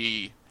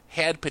energy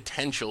had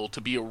potential to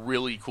be a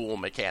really cool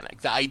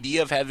mechanic. The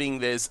idea of having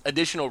this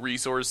additional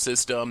resource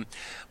system,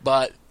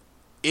 but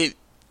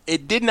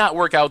it did not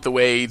work out the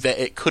way that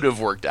it could have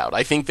worked out.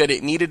 I think that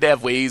it needed to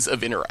have ways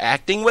of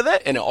interacting with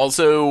it, and it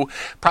also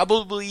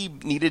probably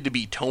needed to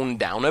be toned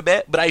down a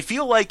bit. But I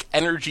feel like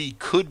energy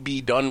could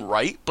be done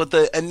right, but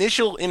the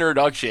initial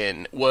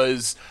introduction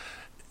was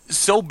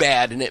so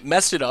bad, and it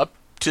messed it up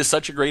to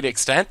such a great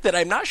extent that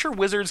I'm not sure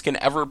Wizards can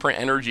ever print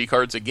energy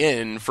cards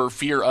again for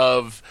fear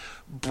of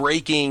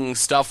breaking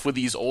stuff with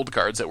these old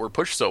cards that were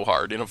pushed so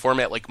hard in a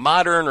format like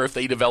Modern, or if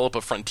they develop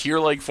a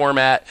Frontier-like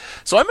format.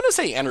 So I'm going to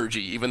say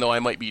energy, even though I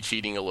might be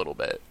cheating a little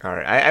bit. All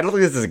right, I don't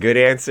think this is a good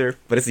answer,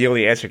 but it's the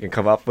only answer I can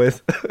come up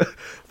with.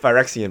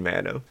 Phyrexian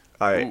Mana.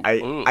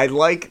 I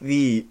like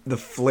the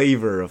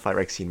flavor of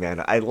Phyrexian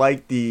Mana. I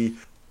like the,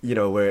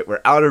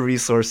 we're out of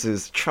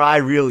resources, try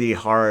really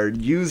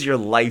hard, use your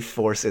life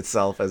force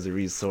itself as a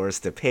resource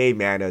to pay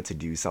mana to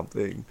do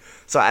something.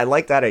 So I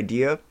like that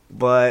idea,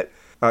 but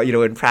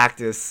in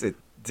practice, it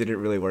didn't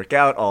really work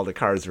out. All the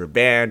cards were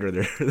banned, or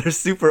they're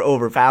super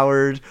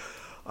overpowered.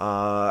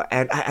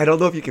 And I don't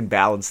know if you can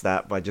balance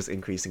that by just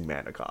increasing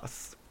mana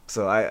costs.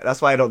 So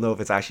that's why I don't know if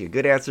it's actually a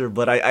good answer.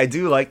 But I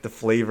do like the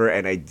flavor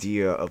and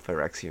idea of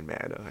Phyrexian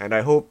Mana. And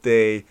I hope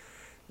they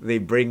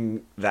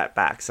bring that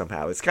back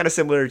somehow. It's kind of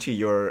similar to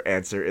your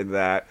answer in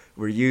that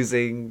we're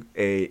using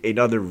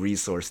another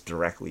resource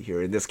directly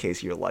here. In this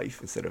case, your life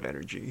instead of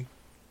energy.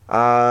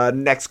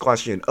 Next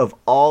question. Of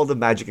all the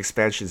Magic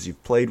expansions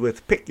you've played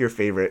with, pick your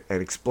favorite and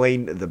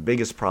explain the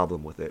biggest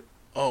problem with it.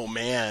 Oh,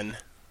 man.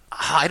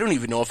 I don't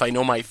even know if I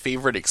know my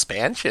favorite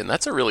expansion.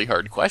 That's a really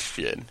hard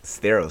question. It's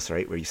Theros,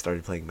 right? Where you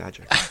started playing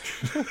Magic.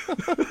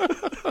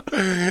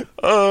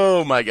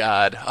 Oh, my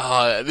God.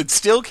 It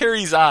still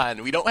carries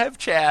on. We don't have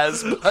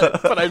Chaz,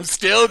 but I'm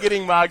still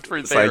getting mocked for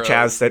Theros. Sorry,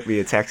 Chaz sent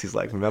me a text. He's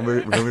like, remember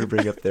to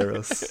bring up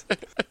Theros.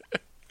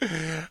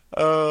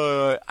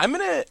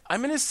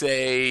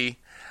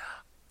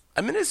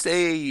 I'm gonna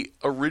say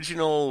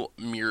original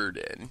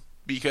Mirrodin,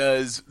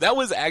 because that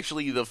was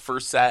actually the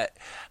first set.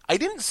 I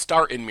didn't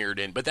start in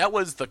Mirrodin, but that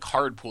was the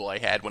card pool I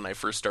had when I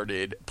first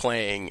started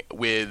playing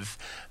with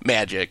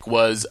Magic,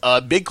 was a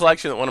big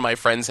collection that one of my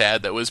friends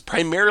had that was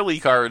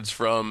primarily cards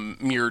from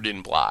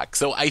Mirrodin block.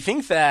 So I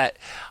think that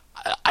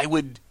I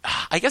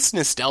guess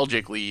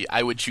nostalgically,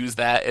 I would choose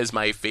that as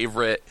my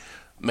favorite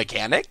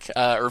mechanic,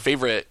 or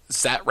favorite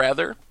set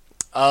rather.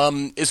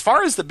 As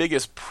far as the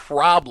biggest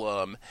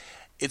problem,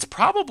 it's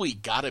probably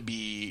got to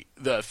be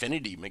the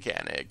affinity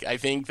mechanic. I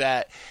think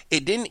that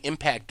it didn't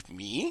impact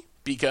me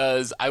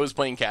because I was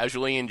playing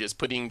casually and just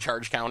putting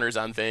charge counters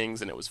on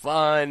things, and it was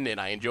fun and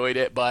I enjoyed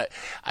it. But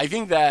I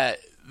think that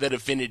that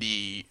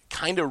Affinity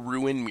kind of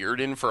ruined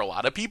Mirrodin for a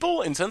lot of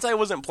people, and since I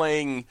wasn't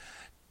playing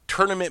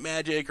tournament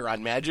Magic or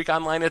on Magic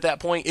Online at that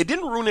point, it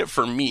didn't ruin it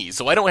for me,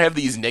 so I don't have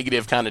these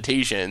negative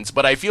connotations,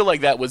 but I feel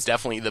like that was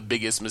definitely the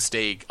biggest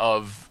mistake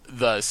of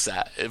the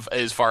set,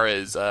 as far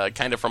as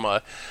kind of from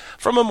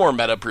a more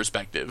meta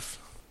perspective.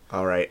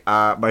 All right.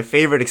 My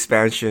favorite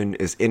expansion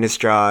is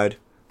Innistrad.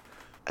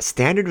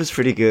 Standard was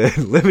pretty good.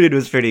 Limited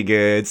was pretty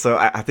good. So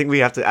I think we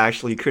have to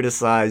actually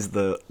criticize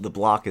the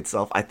block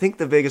itself. I think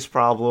the biggest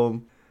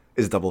problem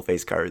is double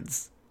face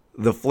cards.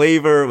 The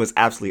flavor was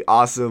absolutely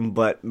awesome,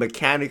 but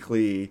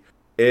mechanically,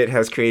 it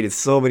has created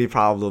so many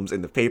problems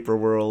in the paper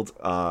world.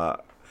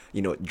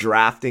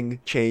 Drafting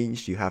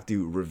changed. You have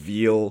to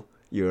reveal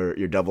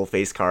your double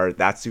face card.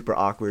 That's super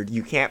awkward.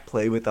 You can't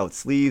play without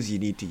sleeves. You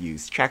need to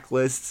use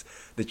checklists.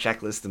 The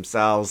checklists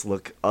themselves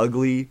look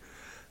ugly.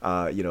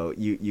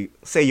 You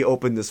say you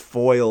open this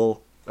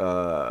foil.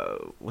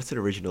 What's an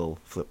original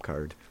flip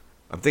card?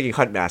 I'm thinking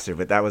Huntmaster,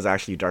 but that was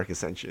actually Dark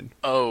Ascension.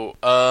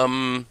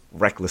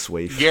 Reckless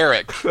Waif.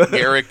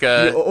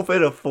 Garruk. You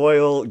open a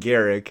foil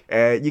Garruk,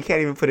 and you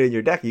can't even put it in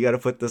your deck. You got to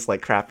put this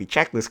like crappy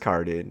checklist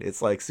card in.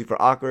 It's like super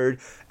awkward.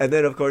 And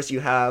then of course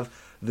you have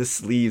the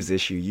sleeves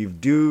issue. You've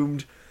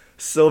doomed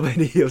so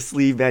many of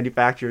sleeve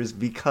manufacturers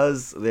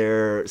because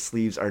their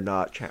sleeves are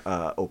not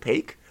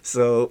opaque.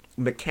 So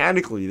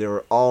mechanically, there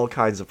were all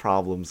kinds of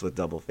problems with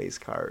double face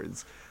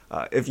cards.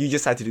 If you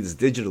just had to do this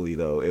digitally,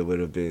 though, it would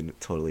have been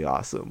totally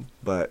awesome.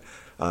 But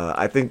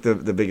I think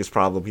the biggest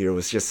problem here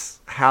was just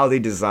how they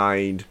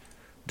designed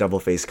double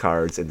face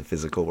cards in the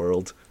physical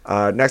world.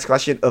 Next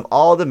question. Of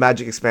all the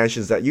Magic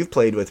expansions that you've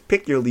played with,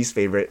 pick your least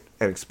favorite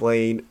and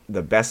explain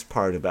the best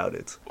part about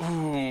it.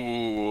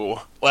 Ooh.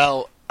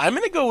 Well, I'm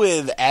going to go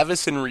with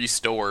Avacyn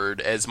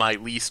Restored as my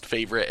least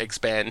favorite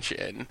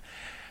expansion.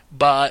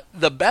 But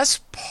the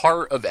best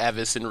part of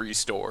Avacyn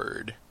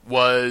Restored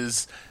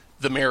was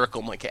the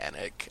Miracle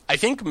mechanic. I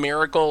think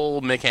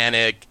Miracle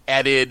mechanic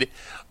added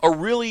a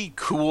really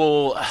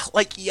cool,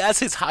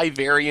 yes, it's high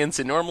variance,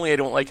 and normally I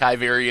don't like high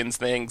variance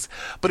things,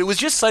 but it was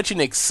just such an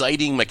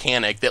exciting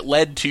mechanic that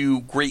led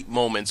to great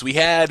moments. We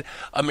had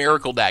a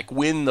Miracle deck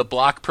win the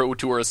Block Pro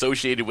Tour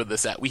associated with the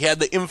set. We had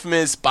the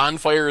infamous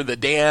Bonfire of the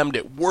Damned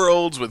at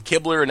Worlds with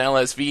Kibler and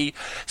LSV.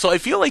 So I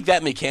feel like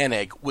that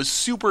mechanic was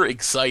super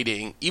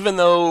exciting, even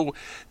though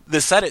the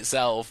set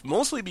itself,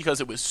 mostly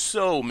because it was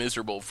so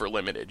miserable for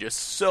Limited, just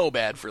so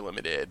bad for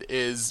Limited,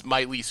 is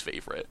my least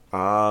favorite.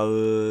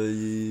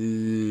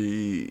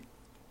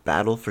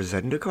 Battle for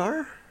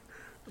Zendikar?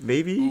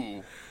 Maybe?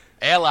 Ooh.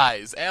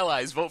 Allies,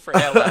 vote for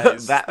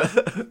Allies.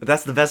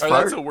 That's the best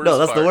part? That's the worst part.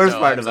 That's the worst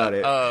part about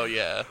it. Oh,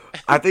 yeah.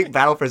 I think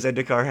Battle for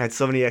Zendikar had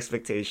so many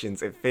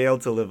expectations. It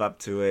failed to live up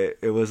to it.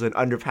 It was an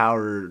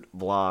underpowered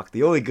block.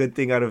 The only good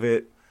thing out of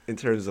it, in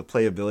terms of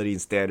playability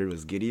and standard,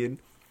 was Gideon.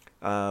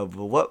 But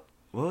what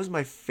was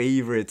my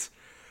favorite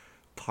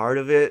part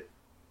of it?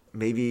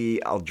 Maybe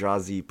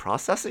Eldrazi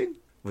processing?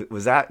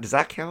 Does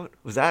that count?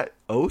 Was that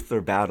Oath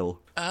or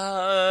Battle?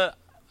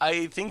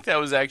 I think that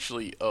was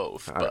actually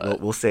Oath. But... Right,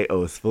 we'll say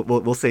Oath.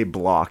 We'll say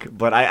Block.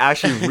 But I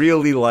actually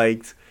really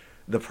liked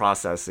the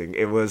processing.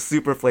 It was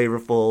super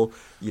flavorful.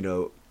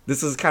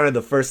 This is kind of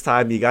the first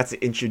time you got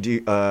to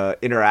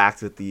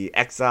interact with the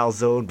Exile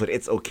Zone, but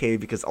it's okay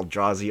because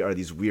Eldrazi are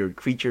these weird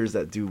creatures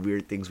that do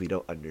weird things we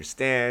don't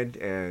understand,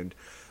 and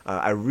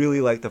I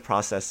really like the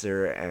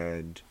processor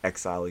and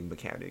exiling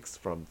mechanics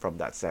from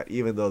that set,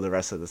 even though the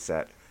rest of the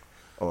set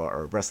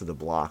or rest of the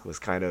block was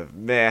kind of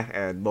meh,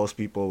 and most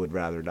people would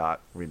rather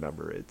not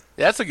remember it.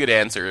 That's a good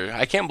answer.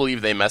 I can't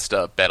believe they messed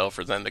up Battle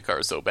for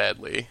Zendikar so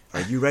badly.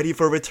 Are you ready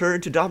for Return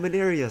to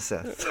Dominaria,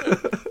 Seth?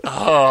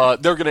 Oh,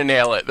 they're going to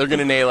nail it.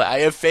 I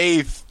have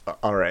faith.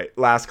 All right,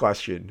 last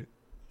question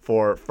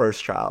for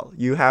first trial.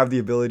 You have the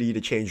ability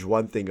to change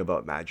one thing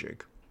about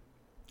Magic.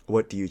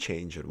 What do you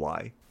change and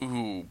why?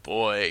 Ooh,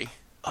 boy.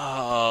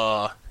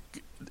 I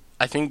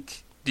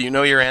think... Do you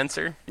know your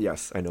answer?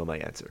 Yes, I know my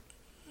answer.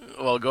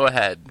 Well, go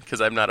ahead,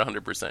 because I'm not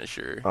 100%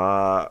 sure.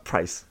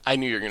 Price. I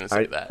knew you were going to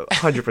say that.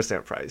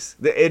 100% price.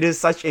 It is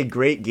such a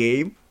great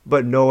game,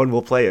 but no one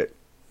will play it.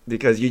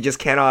 Because you just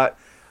cannot...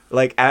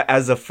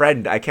 as a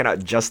friend, I cannot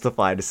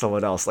justify to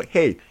someone else,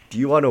 hey, do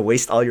you want to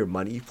waste all your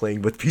money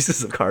playing with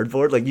pieces of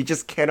cardboard? You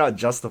just cannot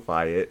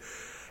justify it.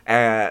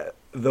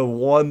 The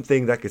one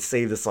thing that could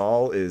save this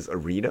all is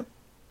Arena.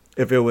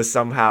 If it was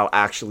somehow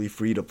actually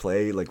free to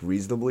play,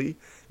 reasonably,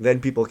 then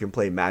people can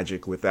play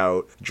Magic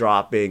without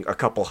dropping a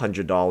couple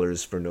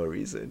 $100 for no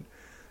reason.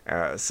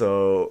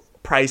 So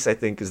price, I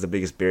think, is the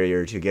biggest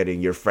barrier to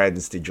getting your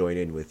friends to join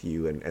in with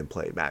you and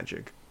play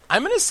Magic.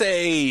 I'm going to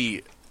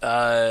say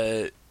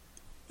that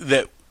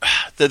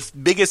the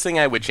biggest thing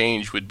I would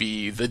change would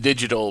be the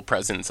digital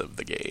presence of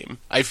the game.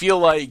 I feel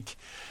like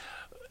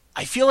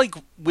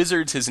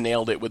Wizards has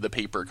nailed it with the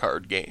paper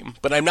card game,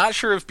 but I'm not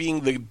sure if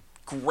being the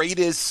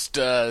greatest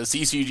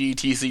CCG,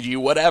 TCG,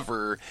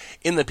 whatever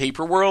in the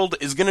paper world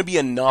is going to be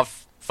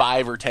enough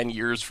 5 or 10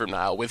 years from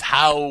now with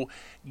how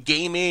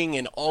gaming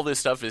and all this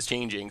stuff is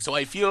changing. So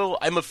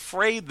I'm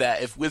afraid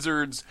that if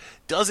Wizards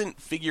doesn't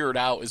figure it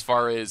out as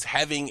far as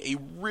having a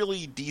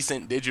really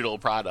decent digital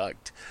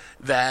product,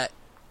 that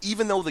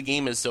even though the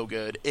game is so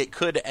good, it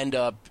could end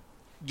up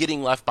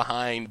getting left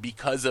behind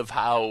because of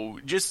how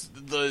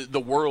just the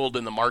world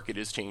and the market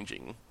is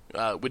changing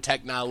with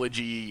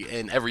technology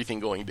and everything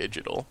going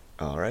digital.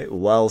 All right,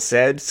 well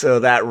said. So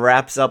that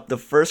wraps up the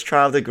first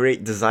trial of the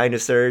Great Designer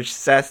Search.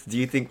 Seth, do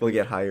you think we'll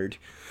get hired?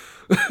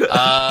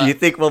 Do you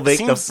think we'll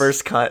make the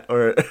first cut?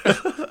 Or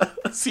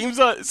seems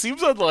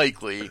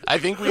unlikely. I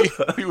think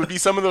we would be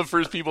some of the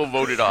first people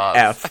voted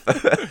off.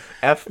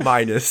 F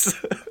minus.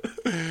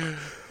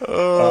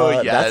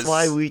 Yes. That's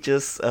why we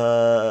just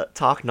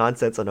talk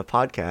nonsense on a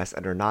podcast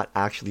and are not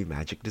actually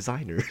Magic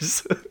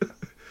designers.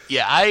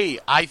 Yeah,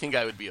 I think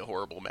I would be a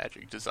horrible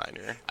Magic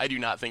designer. I do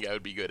not think I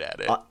would be good at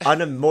it. On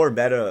a more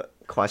meta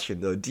question,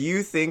 though, do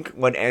you think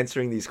when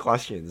answering these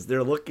questions,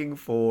 they're looking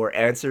for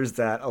answers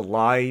that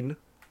align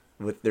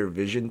with their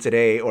vision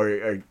today,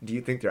 or do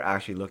you think they're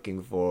actually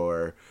looking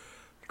for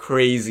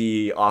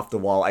crazy,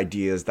 off-the-wall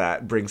ideas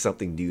that bring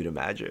something new to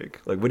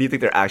Magic? Like, what do you think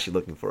they're actually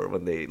looking for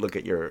when they look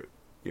at your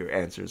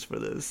answers for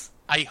this?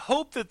 I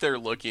hope that they're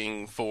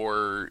looking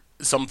for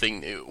something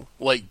new.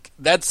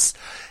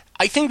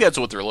 I think that's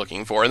what they're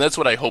looking for, and that's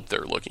what I hope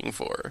they're looking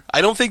for.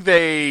 I don't think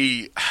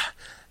they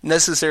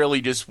necessarily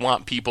just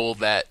want people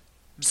that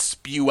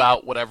spew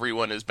out what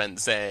everyone has been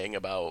saying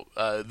about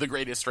the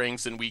greatest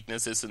strengths and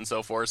weaknesses and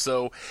so forth.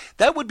 So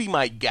that would be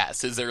my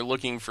guess, is they're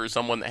looking for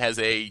someone that has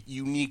a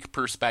unique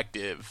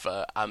perspective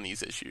on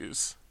these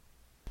issues.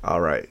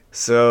 All right.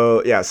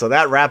 So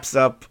that wraps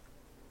up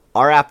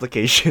our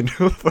application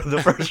for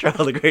the first round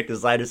of the Great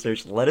Designer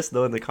Search. Let us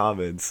know in the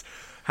comments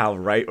how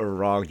right or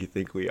wrong you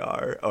think we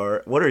are,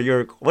 or what are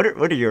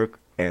your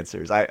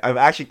answers. I'm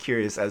actually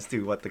curious as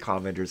to what the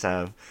commenters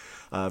have,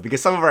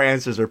 because some of our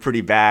answers are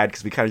pretty bad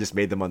because we kind of just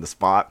made them on the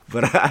spot.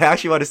 But I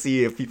actually want to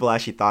see if people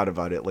actually thought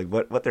about it, like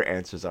what their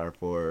answers are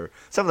for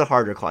some of the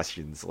harder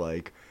questions,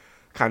 like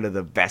kind of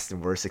the best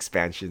and worst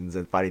expansions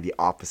and finding the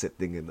opposite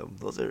thing in them.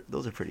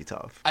 Those are pretty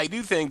tough. I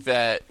do think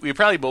that we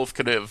probably both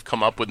could have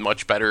come up with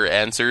much better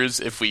answers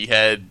if we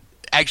had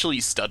actually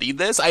studied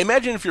this. I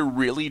imagine if you're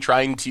really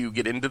trying to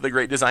get into the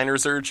Great Designer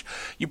Search,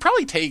 you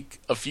probably take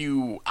a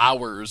few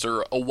hours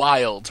or a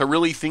while to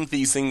really think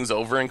these things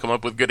over and come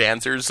up with good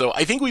answers. So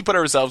I think we put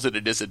ourselves at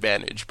a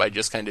disadvantage by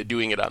just kind of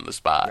doing it on the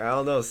spot. I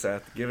don't know,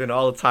 Seth. Given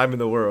all the time in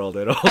the world,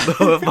 I don't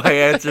know if my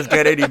answers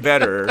get any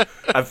better.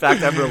 In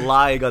fact, I'm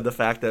relying on the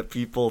fact that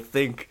people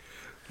think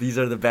these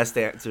are the best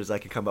answers I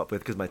can come up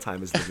with because my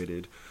time is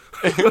limited.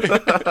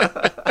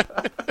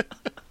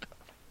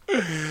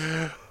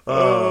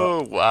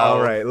 Oh, wow.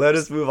 All right, let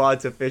us move on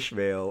to fish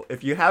mail.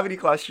 If you have any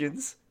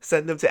questions,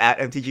 send them to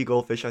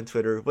 @MTGGoldfish on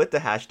Twitter with the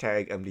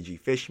hashtag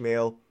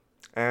MTGFishmail,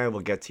 and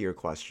we'll get to your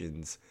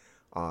questions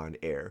on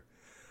air.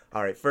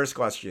 All right, first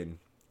question.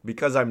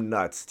 Because I'm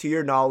nuts, to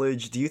your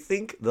knowledge, do you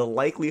think the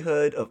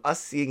likelihood of us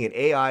seeing an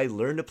AI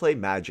learn to play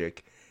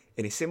Magic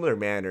in a similar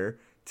manner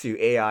to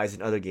AIs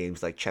in other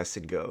games like chess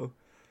and Go?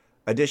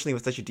 Additionally,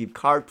 with such a deep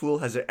card pool,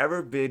 has there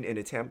ever been an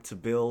attempt to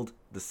build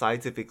the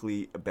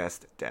scientifically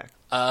best deck?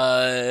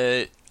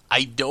 I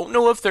don't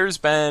know if there's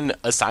been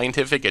a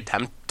scientific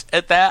attempt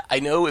at that. I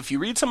know if you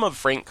read some of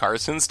Frank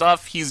Carson's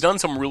stuff, he's done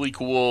some really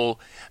cool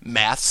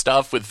math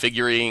stuff with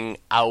figuring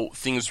out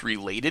things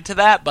related to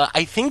that, but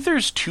I think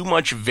there's too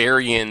much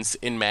variance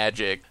in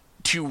Magic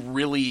to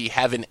really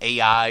have an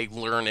AI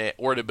learn it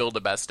or to build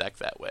a best deck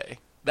that way.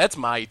 That's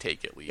my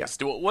take, at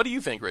least. Yeah. What do you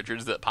think, Richard?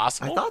 Is that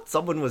possible? I thought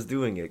someone was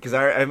doing it, because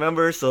I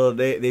remember, so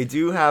they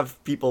do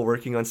have people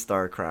working on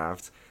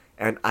StarCraft,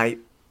 and I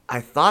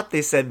thought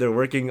they said they're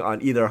working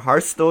on either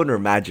Hearthstone or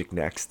Magic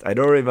next. I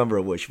don't remember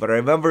which, but I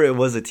remember it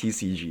was a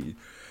TCG.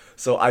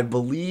 So I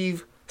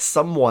believe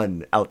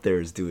someone out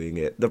there is doing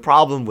it. The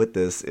problem with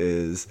this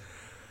is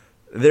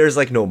there's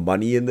like no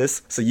money in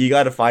this, so you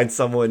got to find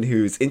someone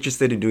who's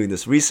interested in doing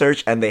this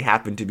research, and they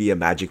happen to be a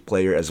Magic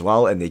player as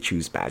well, and they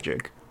choose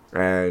Magic.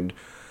 And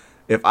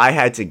if I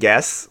had to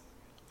guess,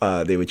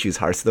 they would choose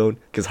Hearthstone,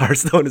 because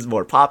Hearthstone is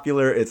more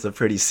popular. It's a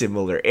pretty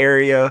similar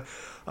area,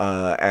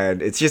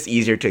 and it's just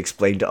easier to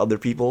explain to other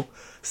people.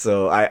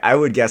 So I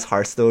would guess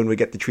Hearthstone would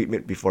get the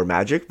treatment before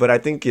Magic, but I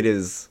think it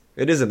is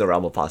in the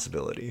realm of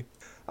possibility.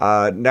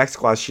 Next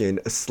question,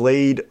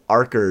 Slade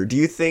Archer. Do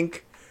you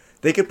think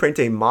they could print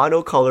a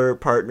monocolor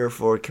partner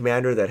for a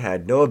commander that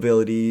had no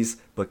abilities,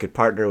 but could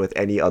partner with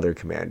any other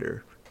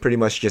commander? Pretty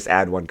much just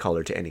add one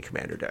color to any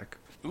commander deck.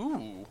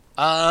 Ooh.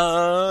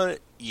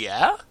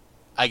 Yeah.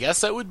 I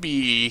guess that would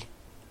be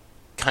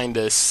kind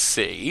of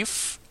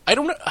safe. I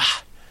don't know.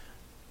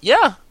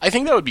 Yeah, I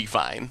think that would be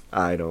fine.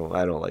 I don't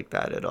like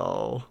that at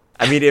all.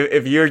 I mean,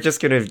 if you're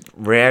just gonna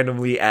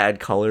randomly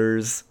add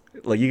colors,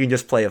 like you can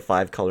just play a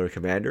 5-color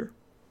commander.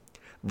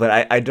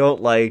 But I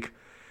don't like,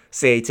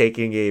 say,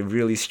 taking a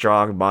really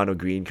strong mono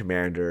green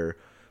commander,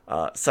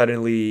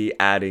 suddenly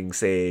adding,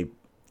 say,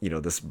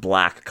 this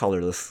black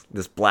colorless,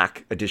 this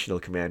black additional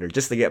commander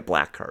just to get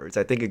black cards.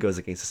 I think it goes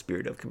against the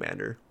spirit of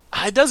Commander.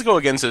 It does go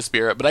against the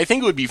spirit, but I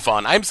think it would be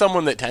fun. I'm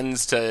someone that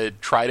tends to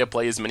try to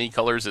play as many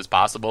colors as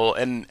possible,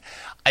 and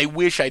I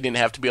wish I didn't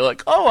have to be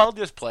like, oh, I'll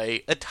just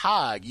play a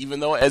Tog, even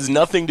though it has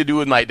nothing to do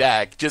with my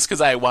deck, just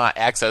because I want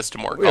access to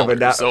more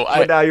colors.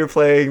 But now you're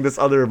playing this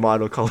other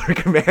monocolor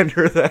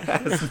commander that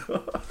has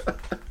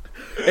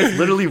it's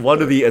literally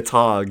one of the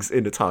Atogs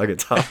in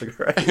Atog,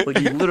 right? Like,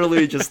 you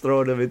literally just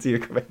throw them into your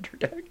commander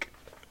deck.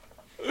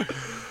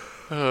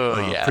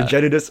 Yeah.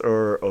 Progenitus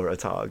or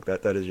Atog.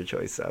 That is your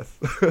choice, Seth.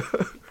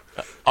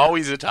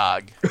 Always a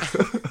Tog.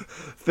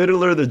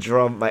 Fiddler the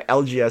Drum, my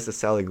LGS is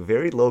selling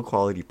very low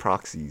quality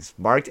proxies,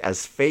 marked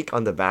as fake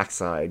on the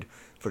backside,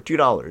 for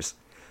 $2.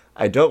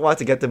 I don't want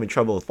to get them in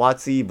trouble with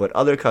WotC, but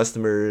other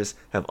customers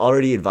have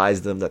already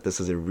advised them that this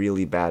is a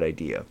really bad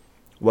idea.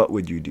 What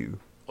would you do?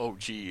 Oh,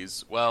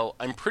 geez. Well,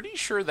 I'm pretty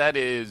sure that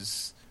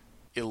is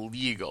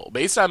illegal.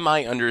 Based on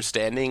my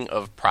understanding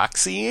of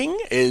proxying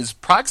is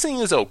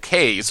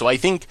okay. So I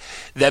think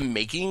them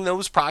making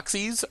those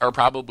proxies are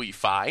probably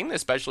fine,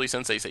 especially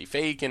since they say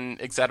fake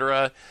and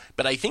etc.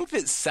 But I think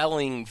that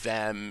selling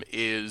them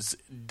is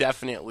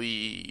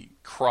definitely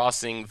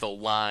crossing the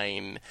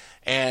line.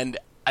 And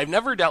I've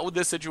never dealt with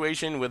this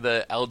situation with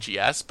the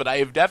LGS, but I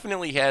have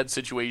definitely had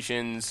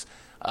situations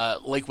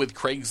like with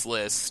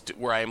Craigslist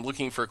where I'm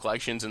looking for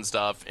collections and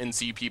stuff and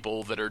see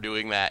people that are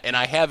doing that. And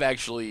I have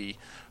actually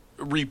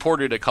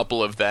reported a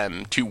couple of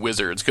them to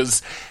Wizards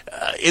because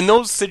in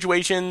those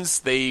situations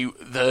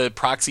the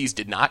proxies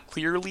did not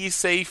clearly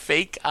say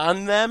fake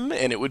on them,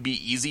 and it would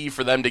be easy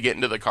for them to get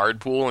into the card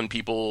pool, and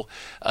people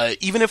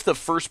even if the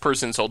first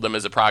person sold them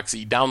as a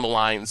proxy, down the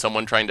line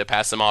someone trying to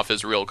pass them off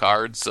as real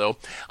cards. So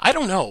I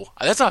don't know,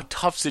 that's a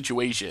tough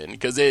situation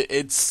because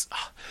it's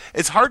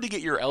hard to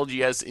get your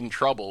LGS in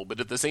trouble, but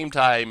at the same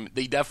time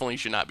they definitely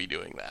should not be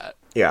doing that.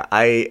 Yeah,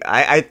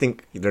 I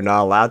think they're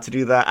not allowed to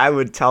do that. I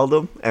would tell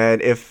them,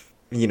 and if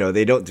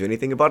they don't do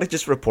anything about it,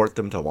 just report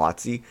them to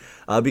WotC.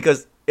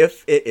 Because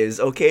if it is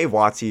okay,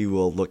 WotC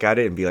will look at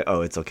it and be like,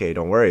 oh, it's okay,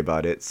 don't worry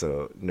about it,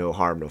 so no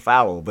harm, no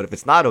foul. But if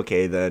it's not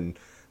okay, then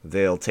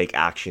they'll take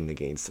action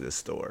against the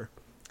store.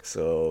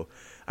 So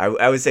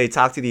I would say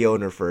talk to the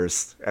owner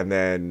first, and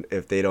then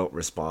if they don't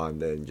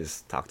respond, then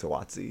just talk to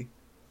WotC.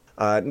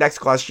 Next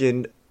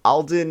question,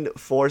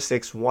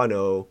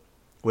 Alden4610.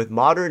 With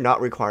Modern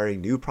not requiring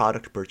new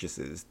product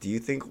purchases, do you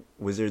think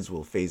Wizards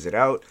will phase it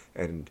out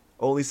and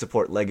only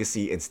support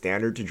Legacy and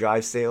Standard to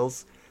drive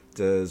sales?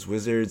 Does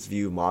Wizards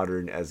view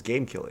Modern as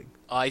game killing?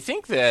 I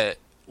think that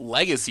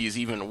Legacy is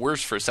even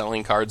worse for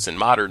selling cards than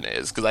Modern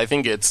is, because I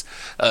think it's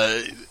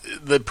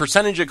the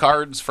percentage of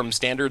cards from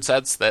Standard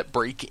sets that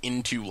break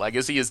into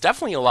Legacy is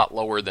definitely a lot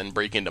lower than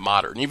break into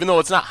Modern, even though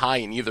it's not high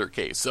in either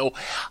case. So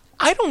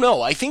I don't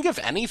know. I think if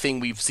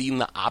anything, we've seen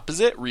the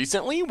opposite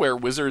recently, where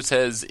Wizards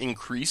has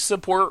increased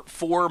support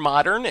for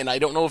Modern, and I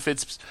don't know if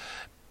it's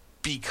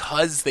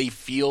because they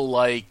feel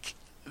like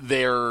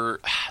their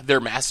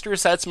master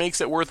sets makes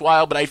it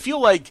worthwhile, but I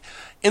feel like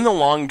in the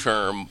long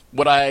term,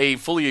 what I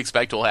fully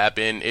expect will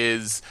happen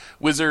is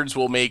Wizards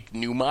will make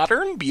new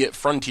Modern, be it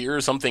Frontier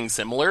or something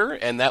similar,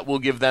 and that will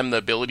give them the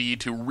ability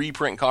to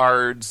reprint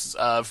cards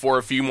for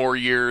a few more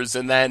years,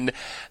 and then,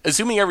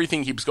 assuming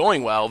everything keeps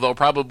going well, there'll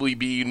probably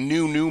be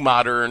new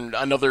Modern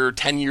another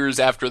 10 years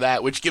after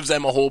that, which gives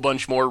them a whole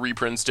bunch more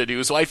reprints to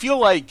do. So I feel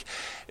like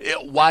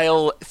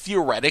while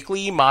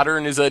theoretically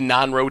Modern is a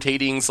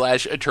non-rotating /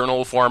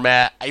 eternal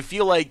format, I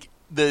feel like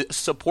the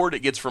support it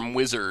gets from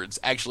Wizards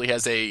actually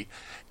has an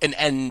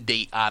end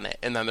date on it,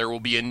 and then there will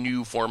be a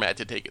new format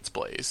to take its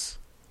place.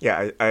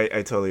 Yeah, I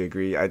totally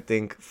agree. I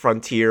think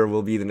Frontier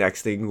will be the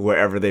next thing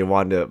wherever they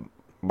want to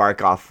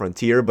mark off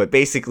Frontier, but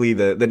basically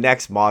the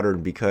next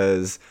Modern,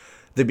 because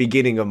the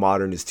beginning of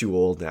Modern is too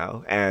old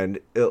now, and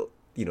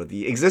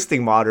the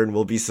existing Modern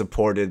will be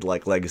supported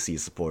like Legacy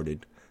is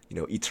supported.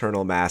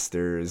 Eternal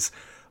Masters,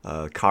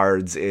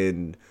 cards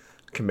in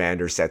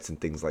Commander sets and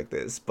things like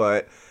this.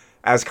 But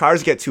as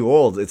cards get too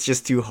old, it's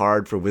just too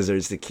hard for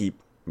Wizards to keep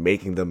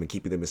making them and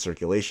keeping them in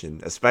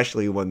circulation,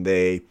 especially when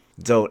they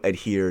don't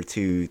adhere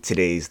to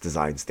today's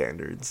design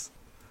standards.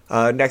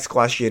 Next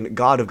question,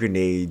 God of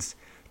Grenades.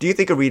 Do you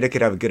think Arena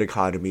could have a good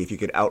economy if you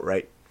could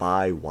outright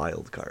buy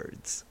wild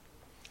cards?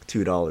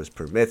 $2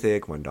 per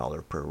mythic,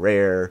 $1 per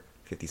rare,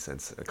 50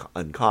 cents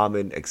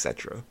uncommon,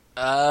 etc.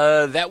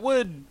 That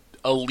would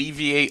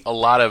alleviate a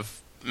lot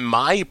of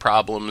my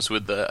problems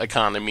with the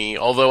economy,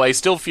 although I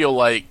still feel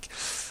like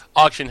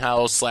auction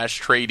house /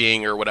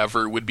 trading or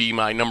whatever would be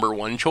my number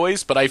one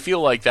choice, but I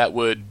feel like that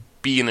would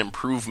be an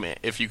improvement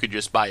if you could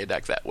just buy a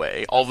deck that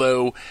way.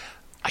 Although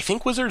I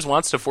think Wizards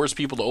wants to force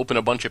people to open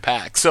a bunch of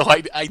packs, so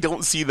I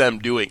don't see them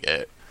doing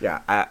it.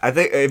 Yeah, I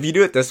think if you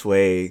do it this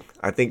way,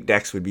 I think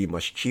decks would be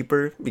much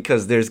cheaper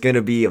because there's going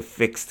to be a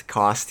fixed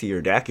cost to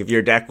your deck. If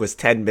your deck was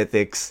 10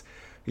 mythics,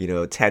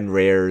 10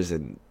 rares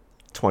and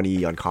 20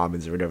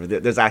 uncommons or whatever,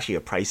 there's actually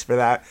a price for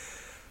that.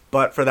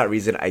 But for that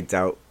reason, I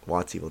doubt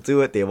WotC will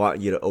do it. They want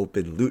you to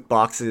open loot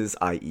boxes,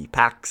 i.e.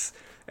 packs,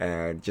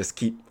 and just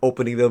keep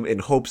opening them in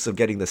hopes of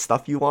getting the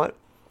stuff you want.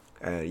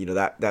 and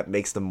that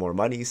makes them more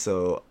money.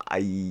 So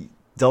I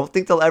don't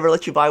think they'll ever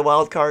let you buy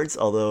wild cards,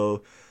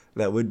 although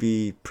that would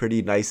be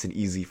pretty nice and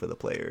easy for the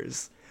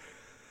players.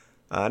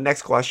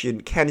 Next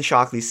question, Ken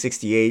Shockley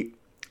 68.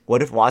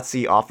 What if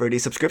WotC offered a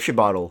subscription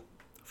model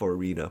for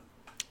Arena?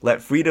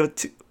 Let free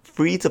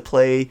to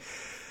play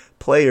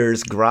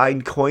players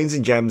grind coins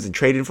and gems and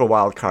trade in for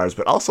wild cards,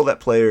 but also let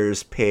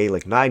players pay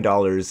like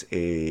 $9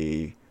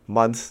 a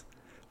month,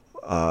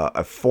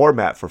 a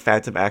format for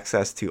phantom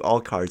access to all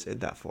cards in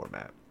that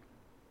format.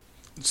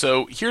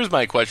 So here's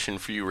my question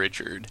for you,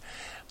 Richard.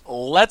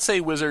 Let's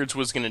say Wizards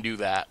was going to do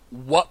that.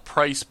 What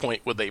price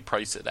point would they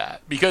price it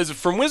at? Because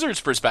from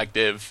Wizards'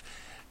 perspective,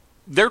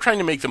 they're trying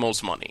to make the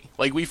most money.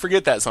 Like, we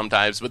forget that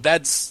sometimes, but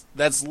that's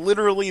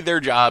literally their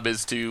job,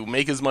 is to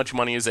make as much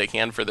money as they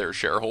can for their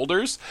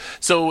shareholders.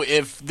 So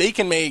if they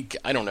can make,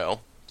 I don't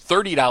know,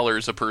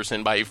 $30 a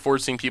person by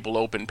forcing people to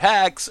open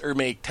packs, or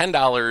make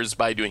 $10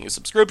 by doing a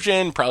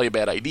subscription, probably a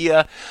bad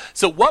idea.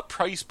 So what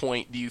price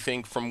point do you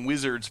think, from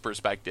Wizards'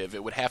 perspective,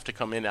 it would have to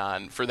come in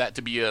on for that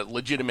to be a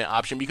legitimate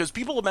option? Because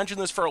people have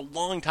mentioned this for a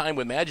long time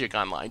with Magic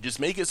Online. Just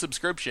make a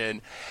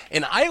subscription.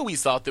 And I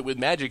always thought that with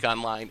Magic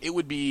Online, it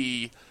would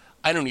be,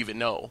 I don't even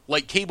know,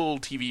 like cable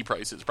TV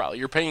prices probably.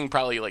 You're paying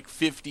probably like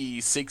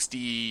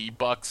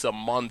 $50-$60 a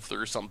month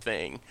or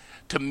something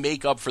to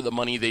make up for the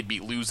money they'd be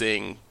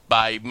losing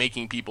by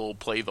making people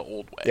play the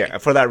old way. Yeah,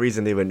 for that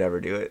reason, they would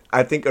never do it.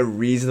 I think a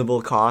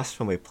reasonable cost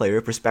from a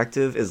player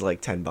perspective is like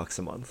 $10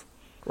 a month,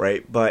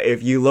 right? But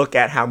if you look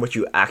at how much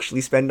you actually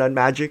spend on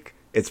Magic,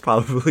 it's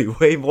probably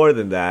way more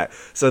than that.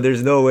 So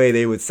there's no way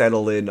they would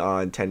settle in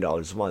on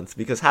 $10 a month,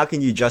 because how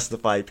can you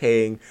justify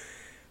paying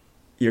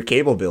your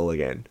cable bill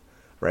again?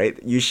 Right?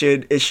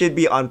 It should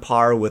be on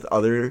par with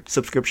other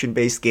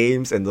subscription-based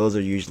games, and those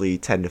are usually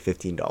 $10 to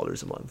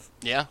 $15 a month.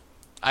 Yeah.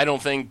 I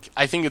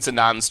think it's a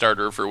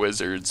non-starter for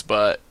Wizards,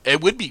 but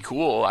it would be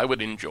cool. I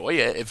would enjoy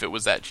it if it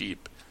was that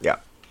cheap. Yeah.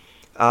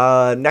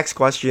 Next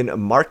question,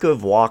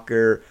 Markov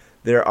Walker.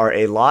 There are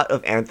a lot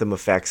of Anthem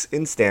effects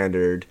in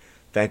Standard.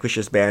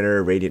 Vanquish's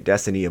Banner, Radiant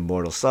Destiny,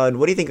 Immortal Sun.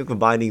 What do you think of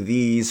combining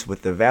these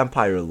with the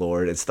Vampire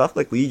Lord and stuff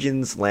like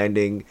Legion's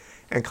Landing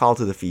and Call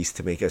to the Feast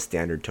to make a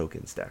Standard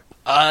tokens deck?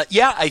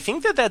 Yeah, I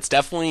think that's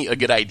definitely a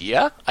good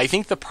idea. I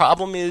think the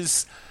problem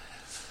is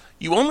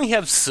you only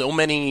have so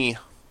many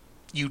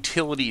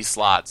utility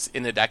slots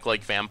in a deck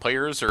like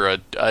Vampires, or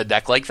a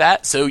deck like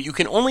that, so you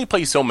can only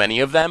play so many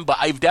of them. But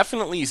I've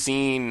definitely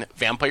seen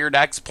Vampire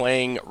decks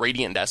playing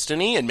Radiant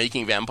Destiny and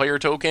making Vampire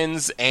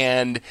tokens,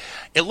 and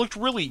it looked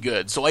really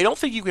good. So I don't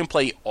think you can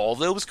play all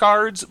those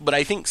cards, but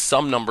I think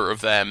some number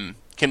of them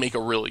can make a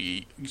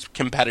really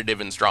competitive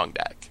and strong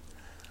deck.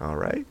 All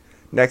right.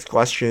 Next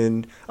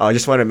question. I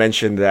just want to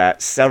mention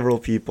that several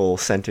people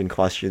sent in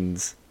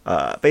questions,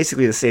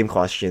 basically the same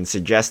question,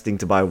 suggesting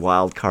to buy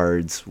wild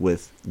cards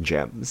with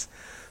gems.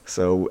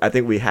 So I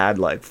think we had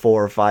like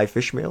 4 or 5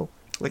 Fishmail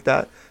like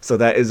that. So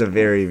that is a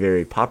very,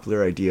 very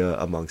popular idea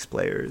amongst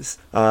players.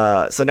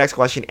 So next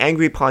question,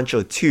 Angry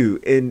Poncho 2.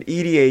 In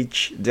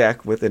EDH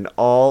deck with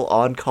all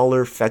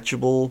on-color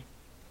fetchable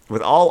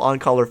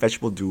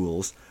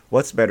duels,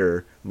 what's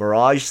better,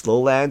 Mirage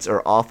Slowlands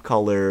or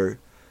off-color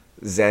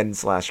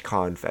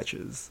Zen/Con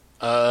fetches?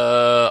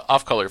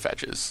 Off-color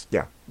fetches.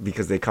 Yeah,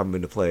 because they come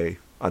into play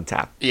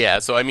untapped. Yeah,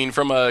 so I mean,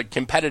 from a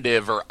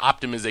competitive or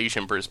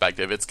optimization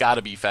perspective, it's got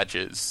to be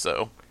fetches.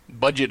 So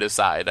budget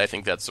aside, I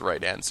think that's the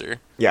right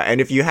answer. Yeah,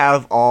 and if you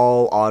have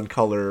all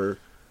on-color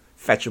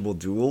fetchable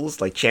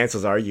duels, like,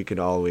 chances are you can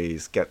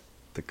always get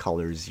the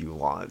colors you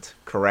want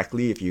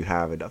correctly if you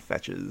have enough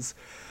fetches.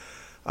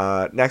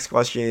 Next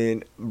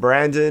question,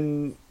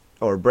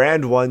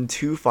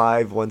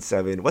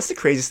 Brand12517. What's the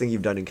craziest thing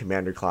you've done in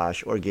Commander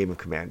Clash or Game of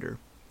Commander?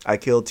 I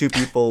killed 2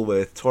 people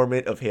with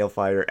Torment of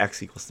Hailfire, X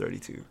 =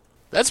 32.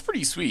 That's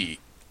pretty sweet.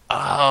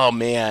 Oh,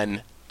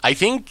 man. I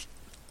think,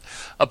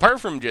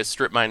 apart from just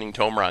strip mining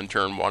Tomra on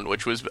turn 1,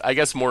 which was, I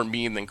guess, more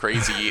mean than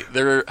crazy,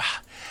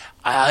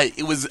 I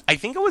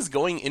think it was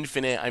going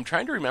infinite. I'm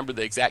trying to remember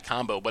the exact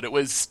combo, but it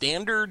was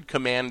standard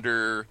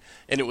Commander,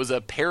 and it was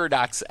a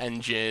Paradox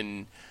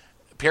Engine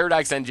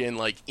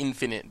like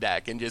infinite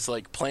deck, and just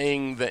like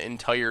playing the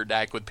entire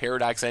deck with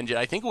Paradox Engine.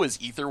 I think it was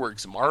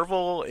Aetherworks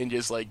Marvel, and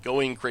just like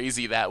going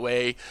crazy that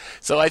way.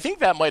 So I think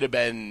that might have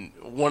been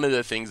one of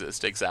the things that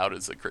sticks out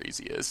as the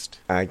craziest.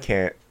 I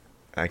can't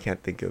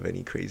think of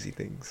any crazy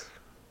things.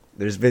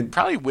 There's been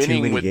probably winning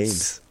too many with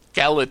games.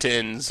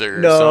 Skeletons or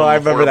no, some I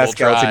remember that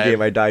skeleton tribe.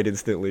 game. I died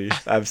instantly.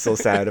 I'm so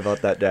sad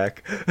about that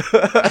deck.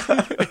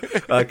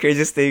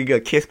 Craziest thing,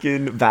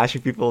 Kithkin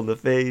bashing people in the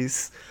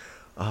face.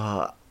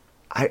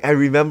 I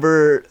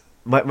remember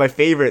my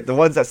favorite, the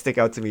ones that stick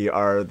out to me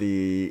are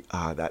the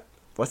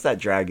what's that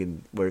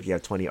dragon where if you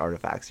have 20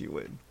 artifacts you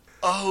win?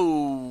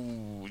 Oh,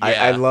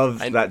 yeah. I love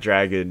that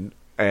dragon,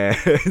 and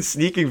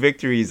sneaking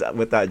victories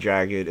with that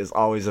dragon is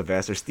always the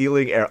best, or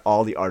stealing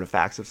all the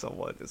artifacts of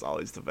someone is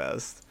always the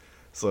best.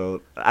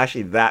 So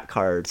actually that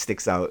card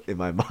sticks out in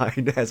my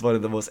mind as one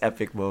of the most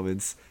epic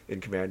moments in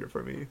Commander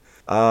for me.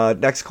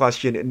 Next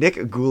question, Nick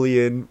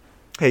Goulian.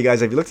 Hey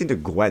guys, have you looked into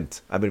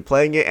Gwent? I've been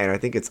playing it and I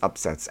think it's up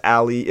Seth's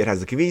alley. It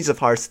has the convenience of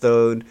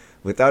Hearthstone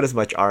without as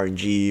much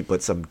RNG,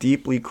 but some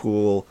deeply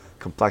cool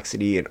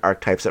complexity and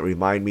archetypes that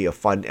remind me of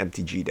fun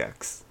MTG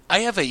decks. I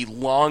have a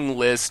long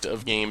list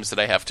of games that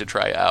I have to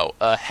try out.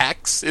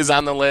 Hex is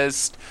on the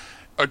list.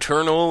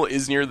 Eternal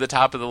is near the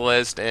top of the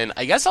list, and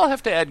I guess I'll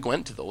have to add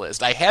Gwent to the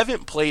list. I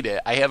haven't played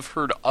it. I have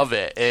heard of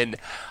it, and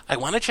I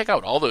want to check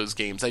out all those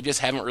games. I just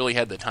haven't really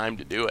had the time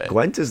to do it.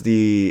 Gwent is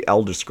the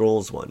Elder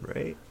Scrolls one,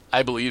 right?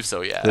 I believe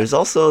so, yeah. There's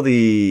also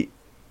the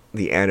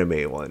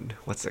anime one.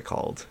 What's it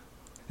called?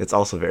 It's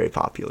also very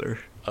popular.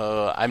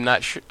 I'm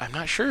not sure. I'm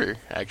not sure,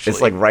 actually.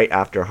 It's like right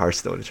after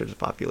Hearthstone in terms of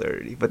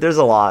popularity. But there's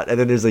a lot, and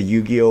then there's a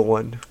Yu-Gi-Oh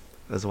one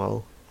as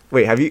well.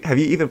 Wait, have you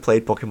even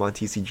played Pokemon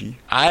TCG?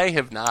 I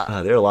have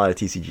not. There are a lot of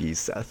TCGs,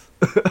 Seth.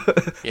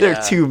 There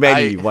are too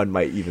many, one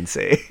might even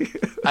say.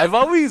 I've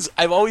always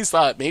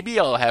thought maybe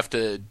I'll have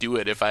to do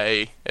it if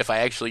I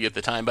actually get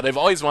the time. But I've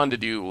always wanted to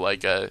do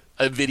like a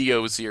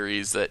video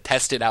series that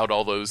tested out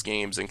all those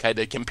games and kind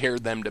of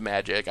compared them to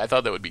Magic. I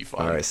thought that would be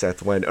fun. All right,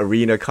 Seth. When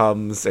Arena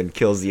comes and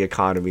kills the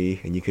economy,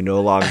 and you can no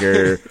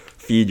longer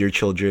feed your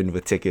children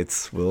with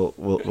tickets, we'll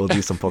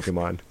do some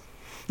Pokemon.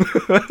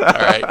 All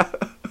right.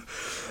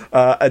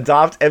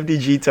 Adopt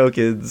MTG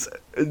tokens.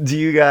 Do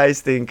you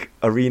guys think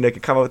Arena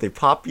could come up with a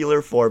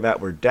popular format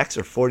where decks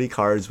are 40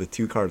 cards with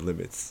 2-card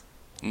limits?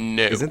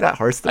 No. Isn't that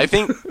Hearthstone? I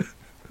think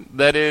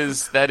that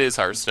is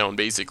Hearthstone,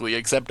 basically,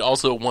 except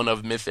also one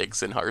of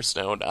Mythics in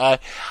Hearthstone. I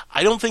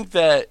don't think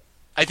that...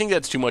 I think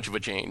that's too much of a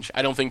change.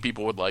 I don't think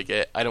people would like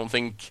it. I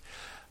think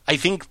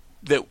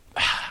that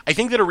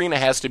Arena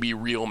has to be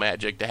real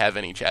Magic to have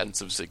any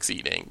chance of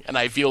succeeding, and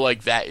I feel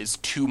like that is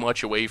too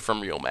much away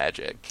from real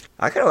Magic.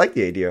 I kind of like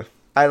the idea.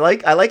 I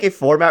like a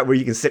format where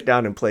you can sit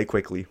down and play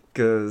quickly,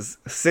 because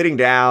sitting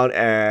down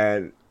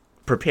and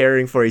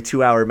preparing for a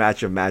 2-hour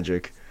match of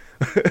Magic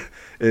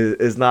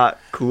is not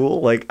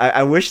cool. Like,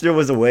 I wish there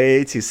was a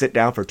way to sit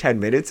down for 10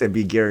 minutes and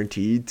be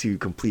guaranteed to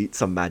complete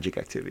some Magic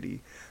activity.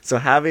 So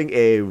having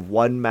a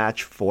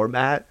one-match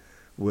format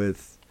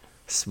with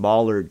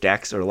smaller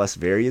decks or less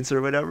variants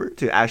or whatever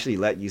to actually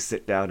let you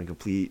sit down and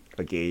complete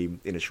a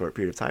game in a short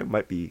period of time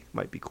might be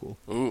cool.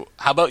 Ooh,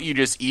 how about you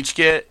just each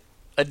get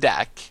a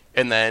deck,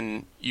 and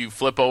then you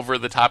flip over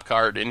the top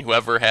card, and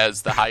whoever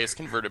has the highest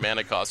converted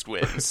mana cost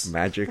wins.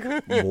 Magic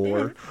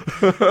war.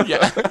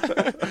 Yeah.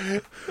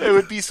 It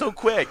would be so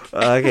quick.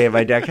 Okay,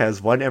 my deck has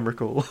one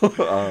Emrakul.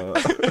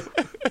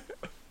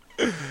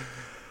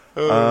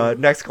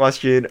 Next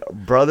question.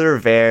 Brother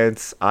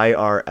Vance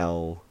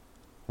IRL.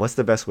 What's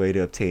the best way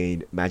to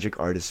obtain Magic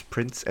Artist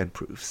prints and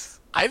proofs?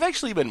 I've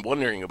actually been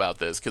wondering about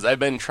this, because I've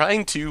been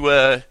trying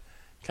to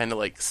kind of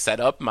like set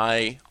up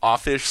my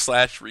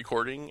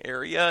office/recording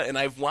area, and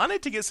I've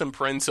wanted to get some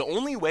prints. The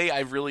only way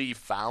I've really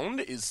found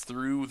is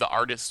through the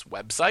artists'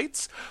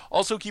 websites.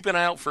 Also keep an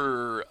eye out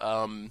for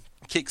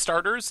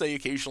Kickstarters they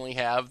occasionally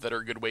have that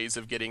are good ways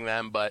of getting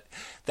them, but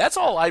that's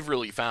all I've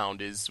really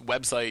found is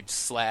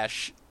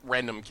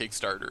websites/random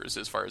Kickstarters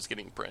as far as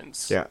getting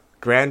prints. Yeah.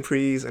 Grand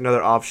Prix is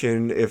another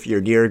option if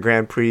you're near a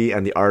Grand Prix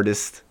and the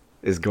artist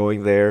is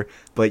going there,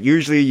 but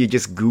usually you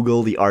just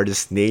Google the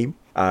artist's name.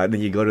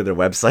 Then you go to their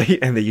website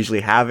and they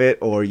usually have it,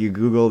 or you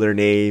Google their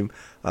name,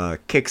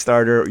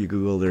 Kickstarter, or you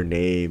Google their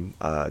name,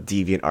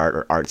 DeviantArt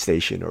or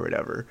ArtStation or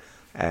whatever.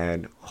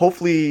 And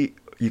hopefully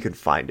you can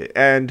find it.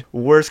 And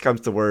worst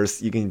comes to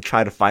worst, you can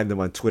try to find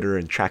them on Twitter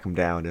and track them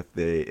down if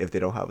they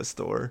don't have a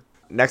store.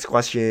 Next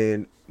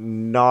question,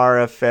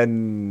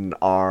 Narafenar.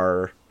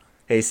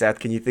 Hey Seth,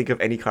 can you think of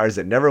any cards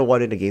that never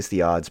won it against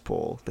the odds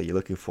poll that you're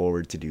looking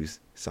forward to do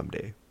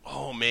someday?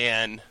 Oh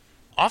man,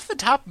 off the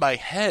top of my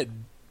head,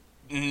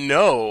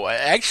 no.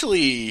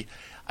 Actually,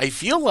 I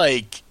feel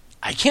like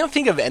I can't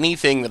think of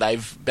anything that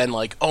I've been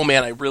like, oh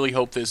man, I really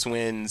hope this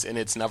wins, and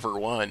it's never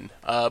won.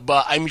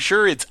 But I'm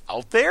sure it's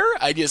out there.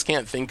 I just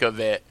can't think of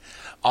it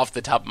off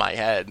the top of my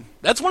head.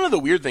 That's one of the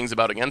weird things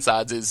about Against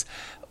Odds is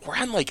we're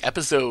on like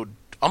episode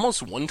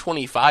almost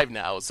 125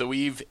 now, so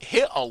we've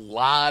hit a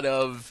lot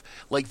of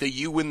like the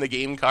you win the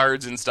game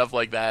cards and stuff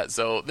like that.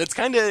 So that's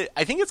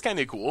I think it's kind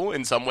of cool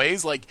in some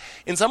ways. Like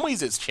in some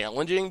ways it's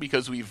challenging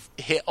because we've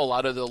hit a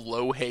lot of the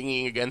low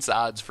hanging Against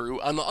Odds fruit.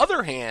 On the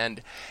other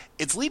hand,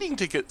 it's leading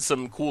to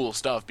some cool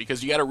stuff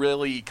because you got to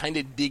really kind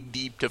of dig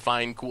deep to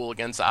find cool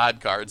Against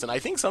Odd cards, and I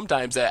think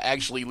sometimes that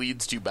actually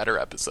leads to better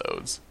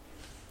episodes.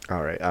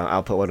 All right,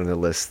 I'll put one on the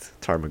list.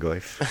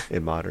 Tarmogoyf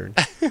in Modern.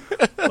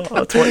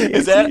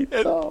 Is that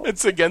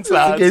it's against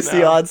odds? Against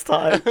the odds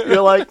time.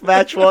 You're like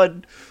match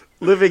 1,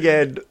 living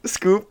end.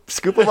 Scoop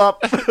them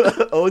up.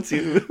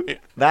 0-2.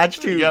 Match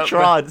 2, yep.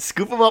 Tron.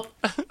 Scoop them up.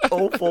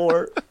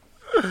 0-4.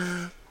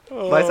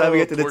 By the time we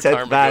get to the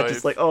 10th match,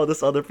 it's like, oh,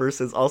 this other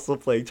person's also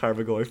playing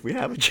Tarmogoyf. We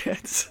have a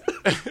chance.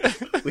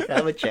 We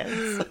have a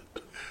chance.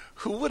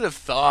 Who would have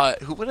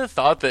thought? Who would have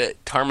thought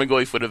that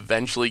Tarmogoyf would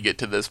eventually get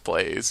to this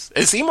place?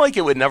 It seemed like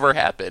it would never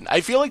happen.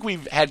 I feel like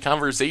we've had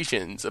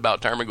conversations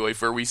about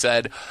Tarmogoyf where we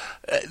said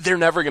they're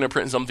never going to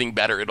print something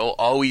better. It'll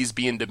always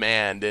be in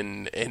demand,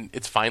 and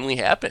it's finally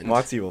happened.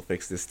 Moxie will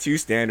fix this. 2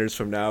 standards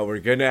from now, we're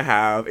gonna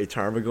have a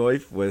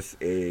Tarmogoyf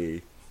with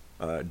a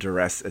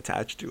duress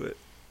attached to it.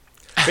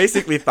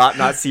 Basically, Thought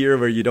Not Seer,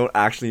 where you don't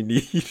actually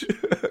need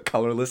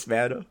colorless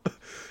mana.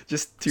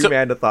 Just 2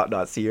 mana Thought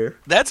Not Seer.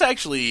 That's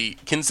actually,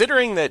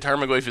 considering that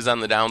Tarmogoyf is on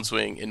the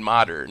downswing in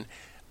Modern,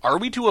 are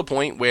we to a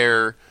point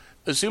where,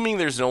 assuming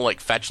there's no like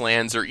fetch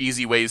lands or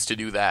easy ways to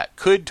do that,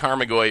 could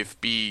Tarmogoyf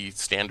be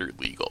standard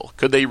legal?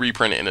 Could they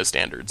reprint it in a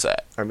standard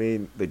set? I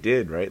mean, they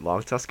did, right?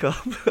 Long Tusk Cup.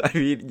 I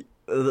mean,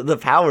 the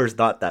power's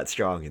not that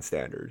strong in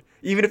standard.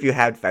 Even if you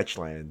had fetch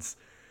lands,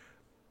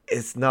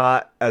 it's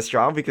not as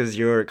strong because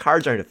your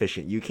cards aren't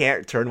efficient. You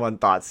can't turn 1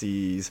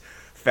 Thoughtseize,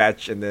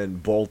 fetch, and then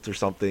bolt or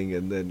something,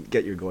 and then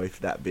get your Goyf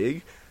that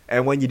big.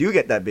 And when you do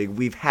get that big,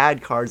 we've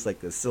had cards like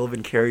the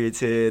Sylvan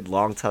Caryatid,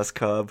 Long Tusk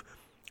Cub.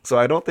 So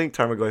I don't think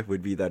Tarmogoyf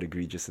would be that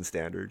egregious in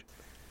standard.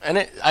 And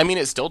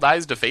it still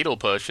dies to Fatal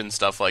Push and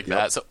stuff like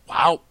that. So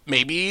wow,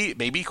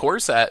 maybe core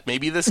set,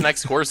 maybe this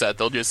next core set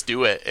they'll just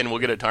do it and we'll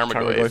get a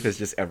Tarmogoyf. Tarmogoyf is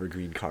just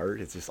evergreen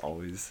card. It's just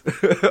always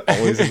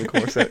always in the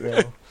core set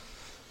now.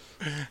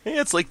 Yeah,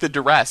 it's like the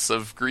duress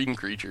of green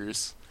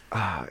creatures.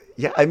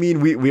 Yeah, I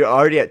mean we're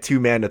already at 2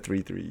 mana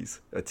 3/3s.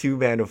 A 2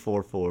 mana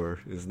 4/4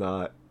 is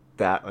not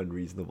that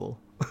unreasonable.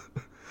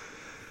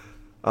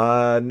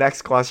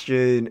 Next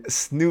question,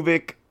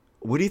 Snoobik.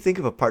 What do you think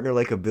of a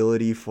partner-like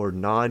ability for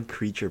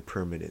non-creature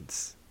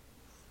permanents?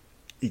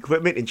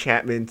 Equipment,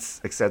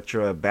 enchantments,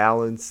 etc.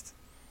 Balance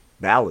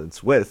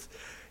with.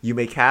 You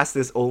may cast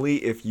this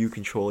only if you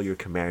control your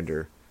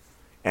commander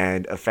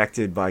and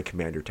affected by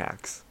commander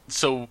tax.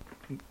 So,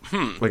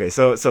 Okay,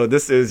 so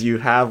this is you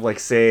have like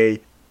say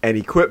an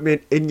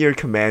equipment in your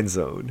command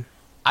zone.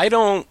 I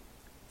don't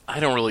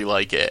really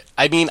like it.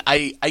 I mean,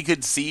 I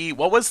could see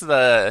what was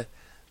the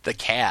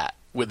cat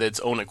with its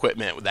own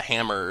equipment with the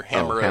hammer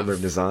of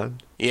Nizan.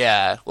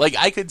 Yeah, like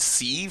I could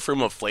see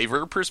from a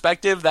flavor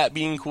perspective that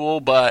being cool,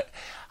 but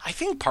I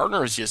think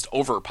partner is just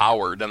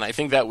overpowered, and I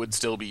think that would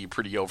still be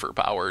pretty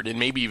overpowered, and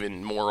maybe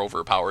even more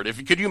overpowered.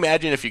 Could you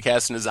imagine if you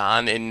cast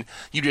Nizan and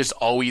you just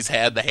always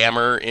had the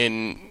hammer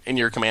in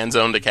your command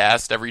zone to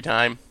cast every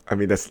time? I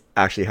mean, that's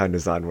actually how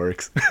Nizan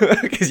works,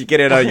 because you get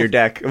it out of your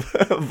deck.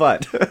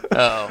 But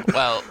oh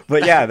well,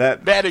 but yeah,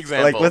 that bad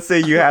example. Like, let's say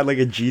you had like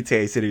a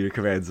GTA sitting in your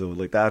command zone,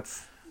 like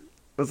that's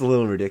a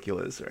little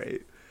ridiculous,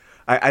 right?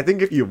 I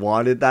think if you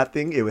wanted that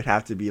thing, it would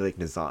have to be like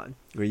Nizan,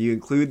 where you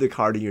include the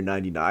card in your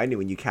 99, and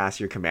when you cast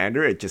your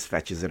commander, it just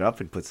fetches it up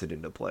and puts it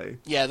into play.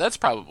 Yeah, that's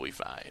probably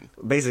fine.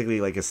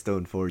 Basically like a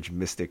Stoneforge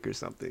Mystic or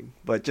something.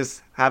 But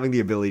just having the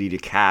ability to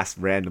cast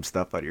random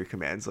stuff out of your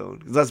command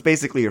zone. That's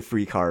basically a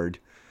free card.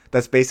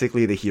 That's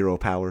basically the hero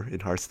power in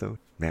Hearthstone.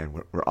 Man,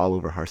 we're all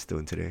over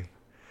Hearthstone today.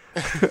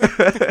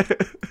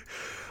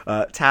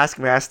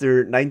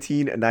 Taskmaster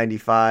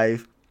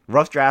 1995.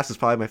 Rough Drafts is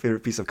probably my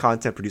favorite piece of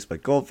content produced by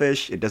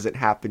Goldfish. It doesn't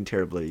happen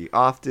terribly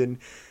often.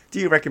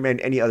 Do you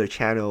recommend any other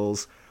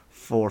channels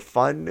for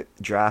fun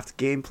draft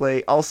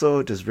gameplay?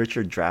 Also, does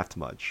Richard draft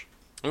much?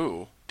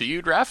 Ooh, do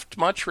you draft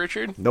much,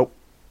 Richard? Nope.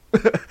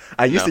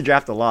 I used to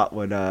draft a lot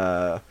when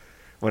I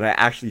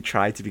actually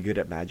tried to be good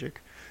at Magic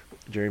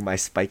during my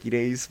spiky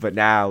days, but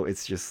now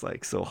it's just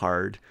like so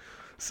hard.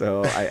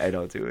 So I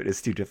don't do it.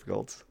 It's too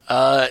difficult.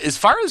 As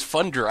far as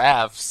fun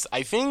drafts,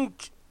 I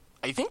think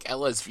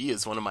LSV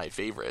is one of my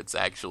favorites,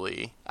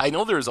 actually. I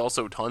know there's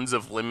also tons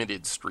of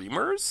limited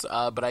streamers,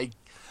 but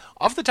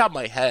off the top of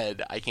my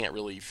head, I can't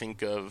really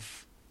think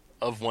of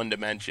one to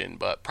mention.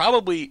 But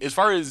probably, as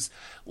far as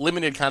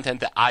limited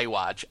content that I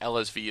watch,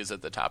 LSV is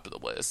at the top of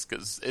the list,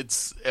 because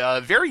it's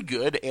very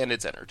good and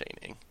it's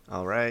entertaining.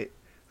 All right.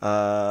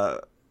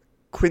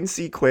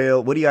 Quincy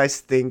Quayle, what do you guys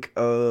think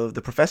of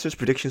the professor's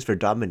predictions for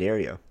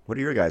Dominaria? What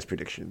are your guys'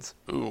 predictions?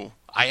 Ooh,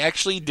 I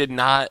actually did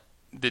not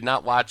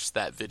watch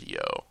that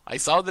video. I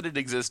saw that it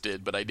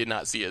existed, but I did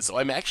not see it. So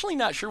I'm actually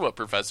not sure what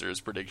Professor's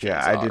predictions are.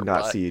 Yeah, I did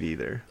not see it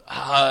either.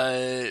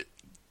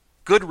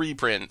 Good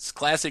reprints,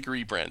 classic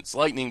reprints,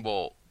 Lightning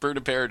Bolt, Bird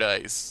of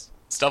Paradise,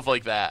 stuff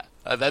like that.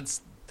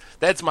 That's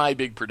my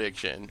big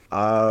prediction.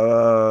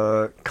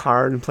 Karn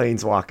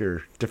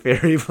Planeswalker,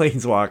 Teferi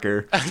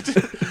Planeswalker.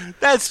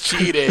 That's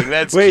cheating.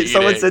 Wait, cheating.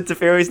 Someone said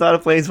Teferi's not a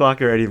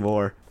Planeswalker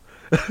anymore.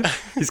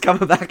 He's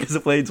coming back as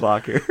a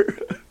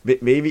Planeswalker.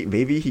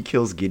 Maybe he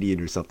kills Gideon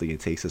or something and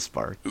takes a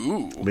spark.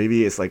 Ooh.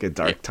 Maybe it's like a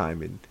dark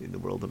time in the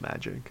world of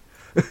Magic.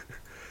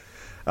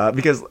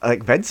 Because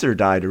like Venser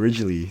died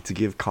originally to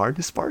give Karn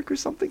a spark or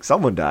something.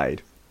 Someone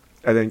died,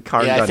 and then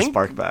Karn got a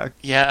spark back.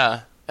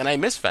 Yeah, and I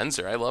miss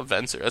Venser. I love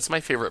Venser. That's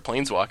my favorite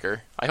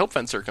Planeswalker. I hope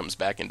Venser comes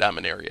back in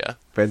Dominaria.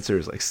 Venser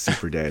is like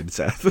super dead,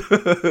 Seth.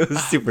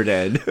 Super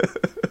dead.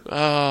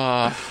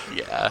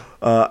 Yeah.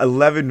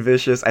 11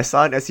 Vicious. I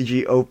saw an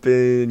SCG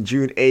open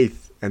June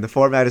 8th, and the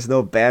format is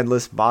no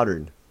bandless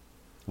modern.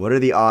 What are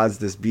the odds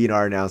this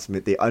BNR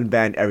announcement they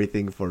unbanned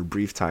everything for a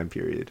brief time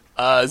period?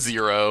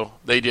 0.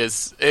 They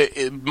just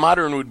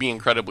Modern would be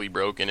incredibly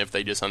broken if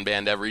they just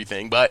unbanned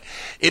everything. But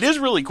it is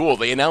really cool.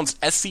 They announced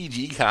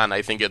SCGCon,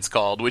 I think it's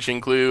called, which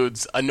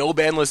includes a no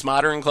ban list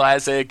Modern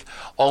Classic,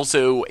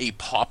 also a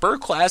Pauper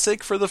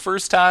Classic for the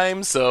first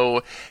time.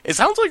 So it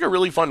sounds like a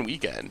really fun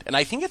weekend, and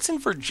I think it's in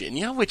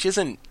Virginia, which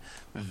isn't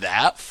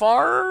that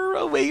far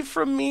away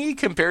from me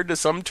compared to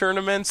some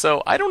tournaments.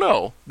 So I don't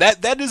know.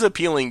 That is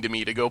appealing to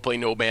me to go play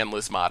no ban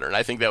list Modern.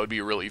 I think that would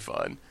be really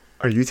fun.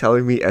 Are you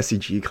telling me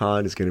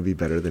SCGCon is going to be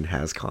better than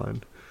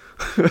HasCon?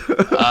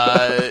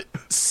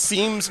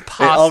 Seems It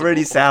possible.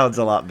 already sounds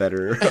a lot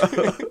better.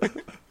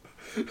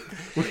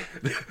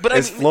 But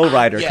Is Flow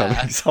Rider yeah.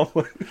 coming?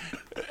 Someone.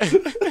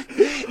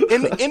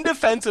 In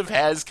defense of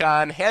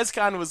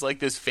HasCon was like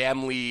this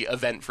family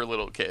event for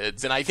little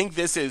kids, and I think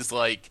this is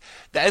like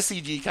the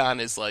SCGCon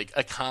is like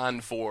a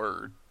con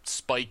for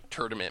Spike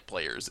tournament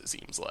players. It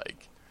seems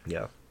like.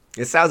 Yeah.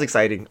 It sounds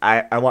exciting.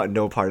 I want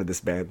no part of this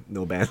ban.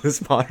 No ban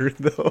this Modern,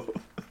 though.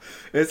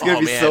 It's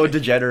going to be so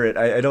degenerate.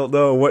 I don't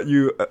know what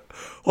you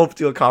hope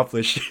to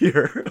accomplish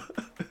here.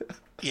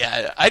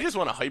 Yeah, I just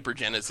want to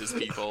hypergenesis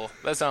people.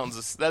 That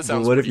sounds. But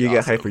what if you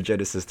awesome. get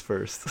hypergenesis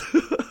first?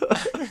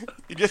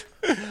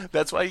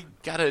 That's why you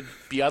gotta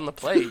be on the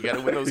play. You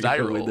gotta win those die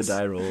rolls. Win the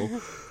die roll.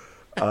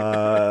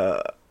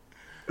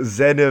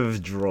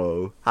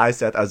 Zenevdro. Hi,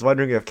 Seth. I was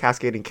wondering if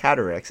Cascading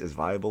Cataracts is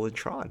viable in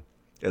Tron.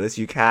 Unless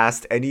you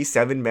cast any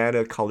 7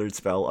 mana colored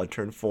spell on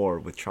turn 4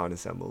 with Tron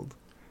assembled.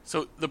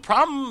 So the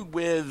problem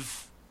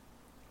with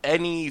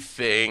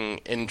anything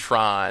in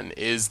Tron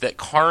is that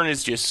Karn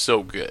is just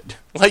so good.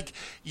 Like,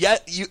 yeah,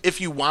 if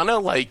you want to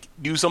like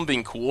do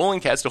something cool and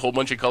cast a whole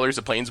bunch of colors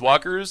of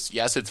Planeswalkers,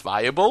 yes, it's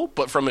viable.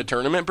 But from a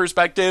tournament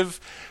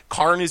perspective,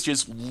 Karn is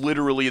just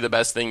literally the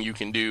best thing you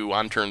can do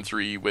on turn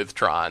 3 with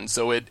Tron.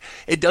 So it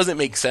doesn't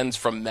make sense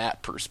from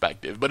that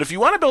perspective. But if you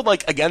want to build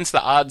like against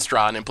the odds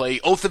Tron and play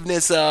Oath of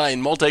Nissa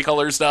and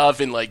multicolor stuff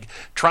and like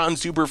Tron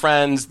Super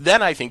Friends,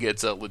 then I think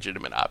it's a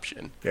legitimate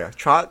option. Yeah,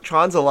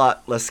 Tron's a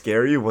lot less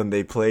scary when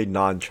they play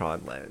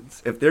non-Tron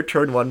lands. If their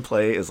turn 1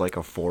 play is like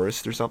a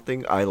forest or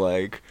something, I'm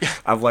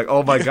like,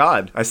 oh my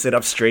god! I sit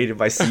up straight in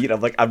my seat.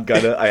 I'm like,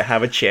 I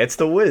have a chance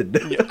to win.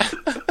 Yeah.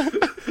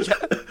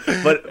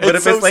 But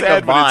if so it's like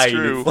sad, a but it's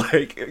mine, true. it's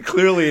like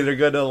clearly they're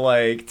gonna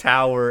like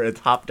tower and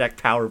top deck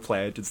power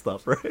plant and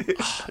stuff, right?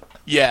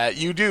 Yeah,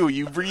 you do.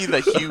 You breathe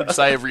a huge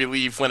sigh of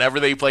relief whenever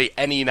they play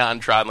any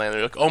non-Tron land.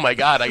 They're like, oh my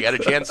god, I got a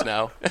chance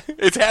now.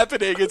 It's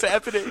happening. It's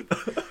happening.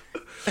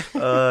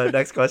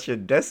 Next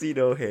question. Desi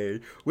no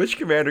Hey. Which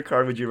commander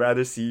card would you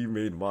rather see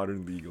made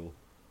Modern legal?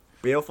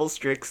 Baleful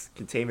Strix,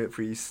 Containment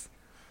Priest,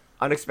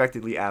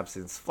 Unexpectedly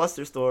Absence,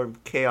 Flusterstorm,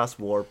 Chaos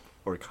Warp,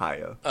 or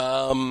Kaya?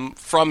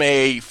 From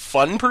a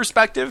fun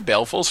perspective,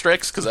 Baleful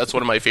Strix, because that's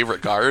one of my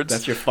favorite cards.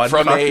 That's your fun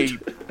From card?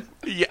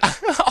 Yeah,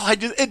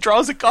 it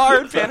draws a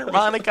card,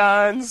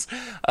 Panharmonicons.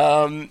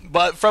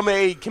 But from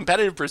a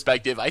competitive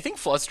perspective, I think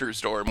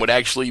Flusterstorm would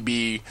actually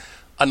be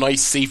a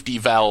nice safety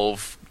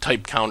valve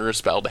type counter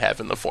spell to have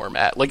in the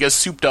format, like a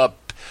souped up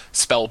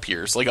Spell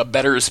Pierce, like a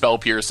better Spell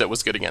Pierce that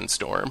was good against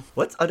Storm.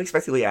 What's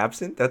Unexpectedly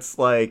Absent? That's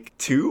like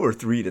 2 or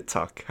 3 to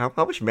tuck. How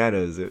much mana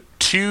is it?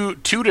 Two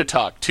to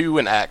tuck, 2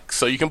 and X,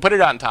 so you can put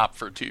it on top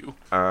for 2.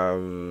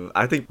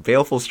 I think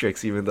Baleful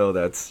Strix, even though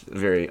that's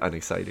very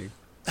unexciting.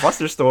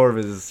 Flusterstorm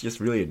is just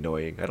really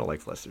annoying. I don't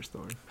like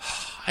Flusterstorm.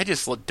 I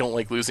just don't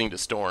like losing to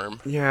Storm.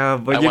 Yeah,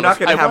 but you're not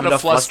going to have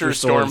enough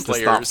Flusterstorms to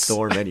stop players.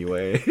 Storm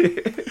anyway.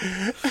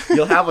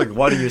 You'll have like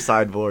one in your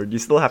sideboard. You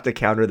still have to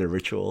counter the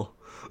ritual.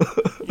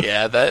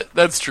 Yeah,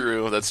 that's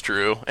true. That's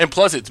true. And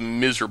plus, it's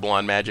miserable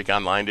on Magic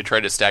Online to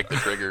try to stack the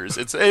triggers.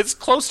 It's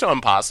close to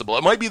impossible.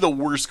 It might be the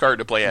worst card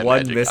to play on One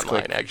Magic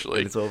misclick Online, actually.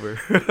 and it's over.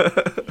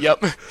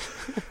 Yep.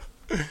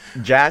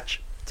 Jatch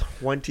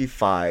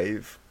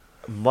 25.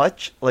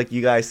 Much like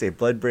you guys say,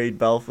 Bloodbraid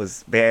Belf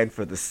was banned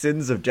for the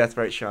sins of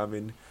Deathrite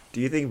Shaman. Do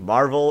you think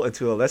Marvel, and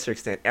to a lesser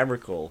extent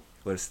Emrakul,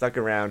 would have stuck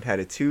around had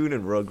Attune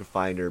and Rogue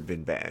Refiner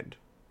been banned?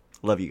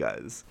 Love you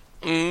guys.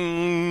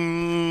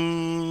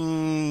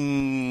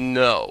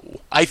 No.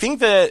 I think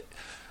that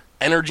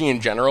energy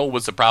in general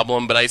was a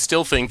problem, but I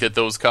still think that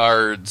those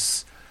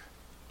cards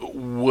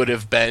would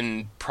have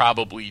been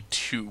probably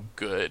too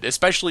good,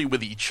 especially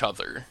with each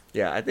other.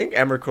 Yeah, I think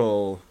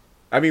Emrakul...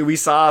 I mean, we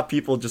saw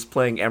people just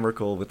playing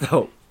Emrakul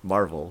without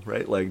Marvel,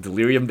 right? Like,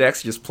 Delirium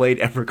decks just played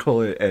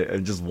Emrakul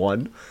and just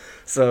won.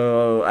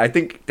 So, I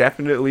think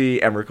definitely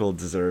Emrakul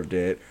deserved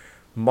it.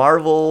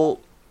 Marvel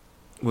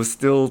was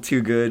still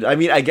too good. I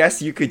mean, I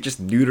guess you could just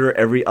neuter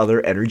every other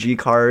energy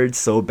card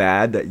so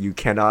bad that you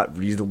cannot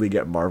reasonably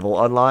get Marvel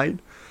online.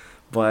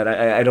 But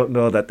I don't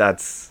know that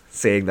that's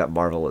saying that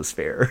Marvel is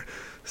fair.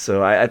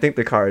 So, I think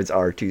the cards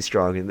are too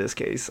strong in this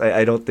case.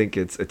 I don't think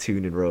it's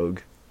Attune and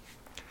Rogue.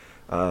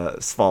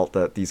 Fault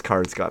that these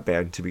cards got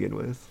banned to begin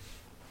with.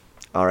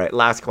 Alright,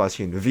 last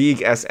question.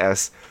 Vig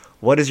SS,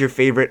 what is your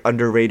favorite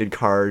underrated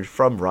card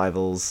from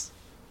Rivals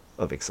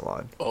of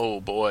Ixalan?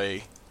 Oh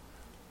boy.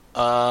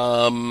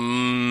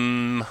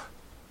 I'm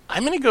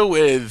gonna go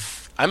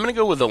with I'm going to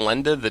go with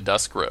Elenda the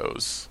Dusk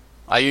Rose.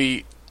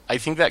 I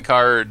think that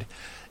card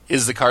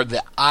is the card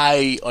that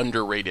I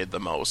underrated the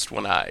most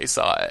when I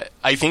saw it.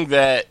 I think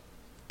that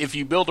if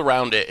you build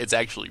around it, it's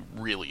actually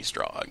really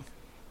strong.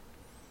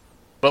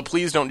 But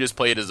please don't just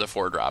play it as a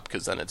 4-drop,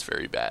 because then it's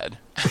very bad.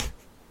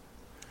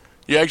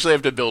 You actually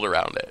have to build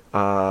around it.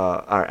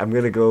 Alright, I'm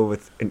gonna go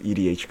with an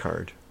EDH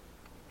card.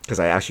 Because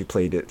I actually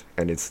played it,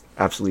 and it's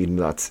absolutely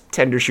nuts.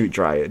 Tendershoot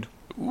Dryad.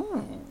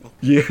 Ooh.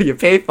 You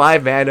pay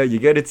 5 mana, you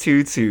get a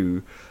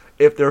 2/2.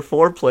 If there are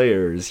 4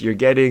 players, you're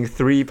getting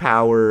 3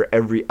 power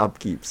every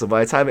upkeep. So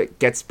by the time it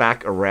gets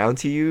back around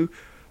to you,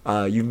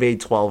 you've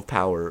made 12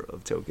 power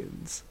of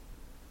tokens.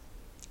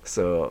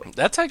 So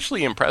That's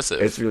actually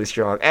impressive. it's really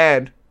strong.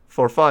 And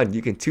for fun,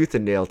 you can Tooth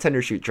and Nail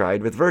Tendershoot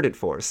Dryad with Verdant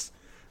Force.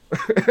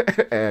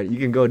 And you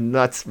can go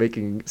nuts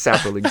making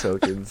Saproling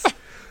tokens.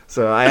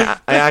 So I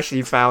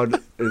actually found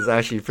it was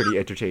actually pretty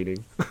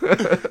entertaining.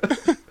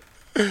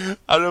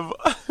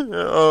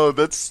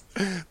 That's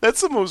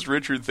the most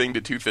Richard thing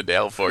to tooth and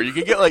nail for. You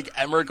could get like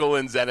Emrakul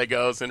and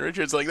Xenagos, and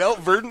Richard's like, no,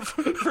 Verdant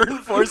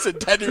Force and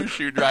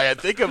Tendershoot Dryad.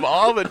 Think of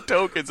all the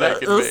tokens I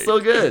can It was make. so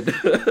good.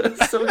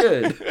 So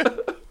good.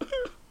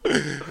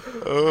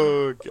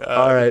 Oh god.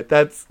 All right,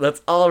 that's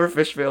all of our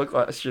fish mail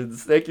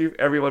questions. Thank you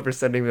everyone for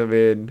sending them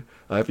in.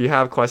 If you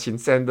have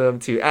questions, send them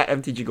to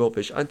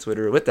 @MTGGoldfish on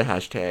Twitter with the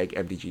hashtag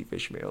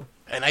MTGFishmail.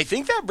 And I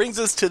think that brings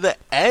us to the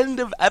end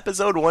of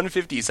episode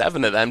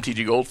 157 of the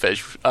MTG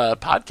Goldfish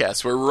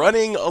podcast. We're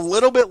running a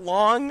little bit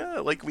long,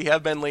 like we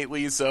have been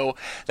lately, so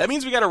that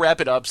means we got to wrap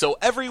it up. So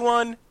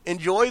everyone,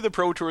 enjoy the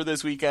Pro Tour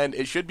this weekend.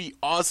 It should be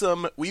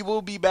awesome. We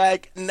will be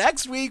back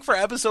next week for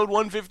episode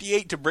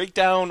 158 to break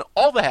down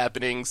all the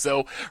happenings.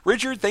 So,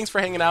 Richard, thanks for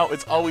hanging out.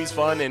 It's always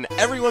fun. And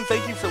everyone,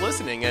 thank you for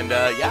listening. And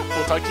yeah,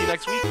 we'll talk to you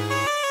next week.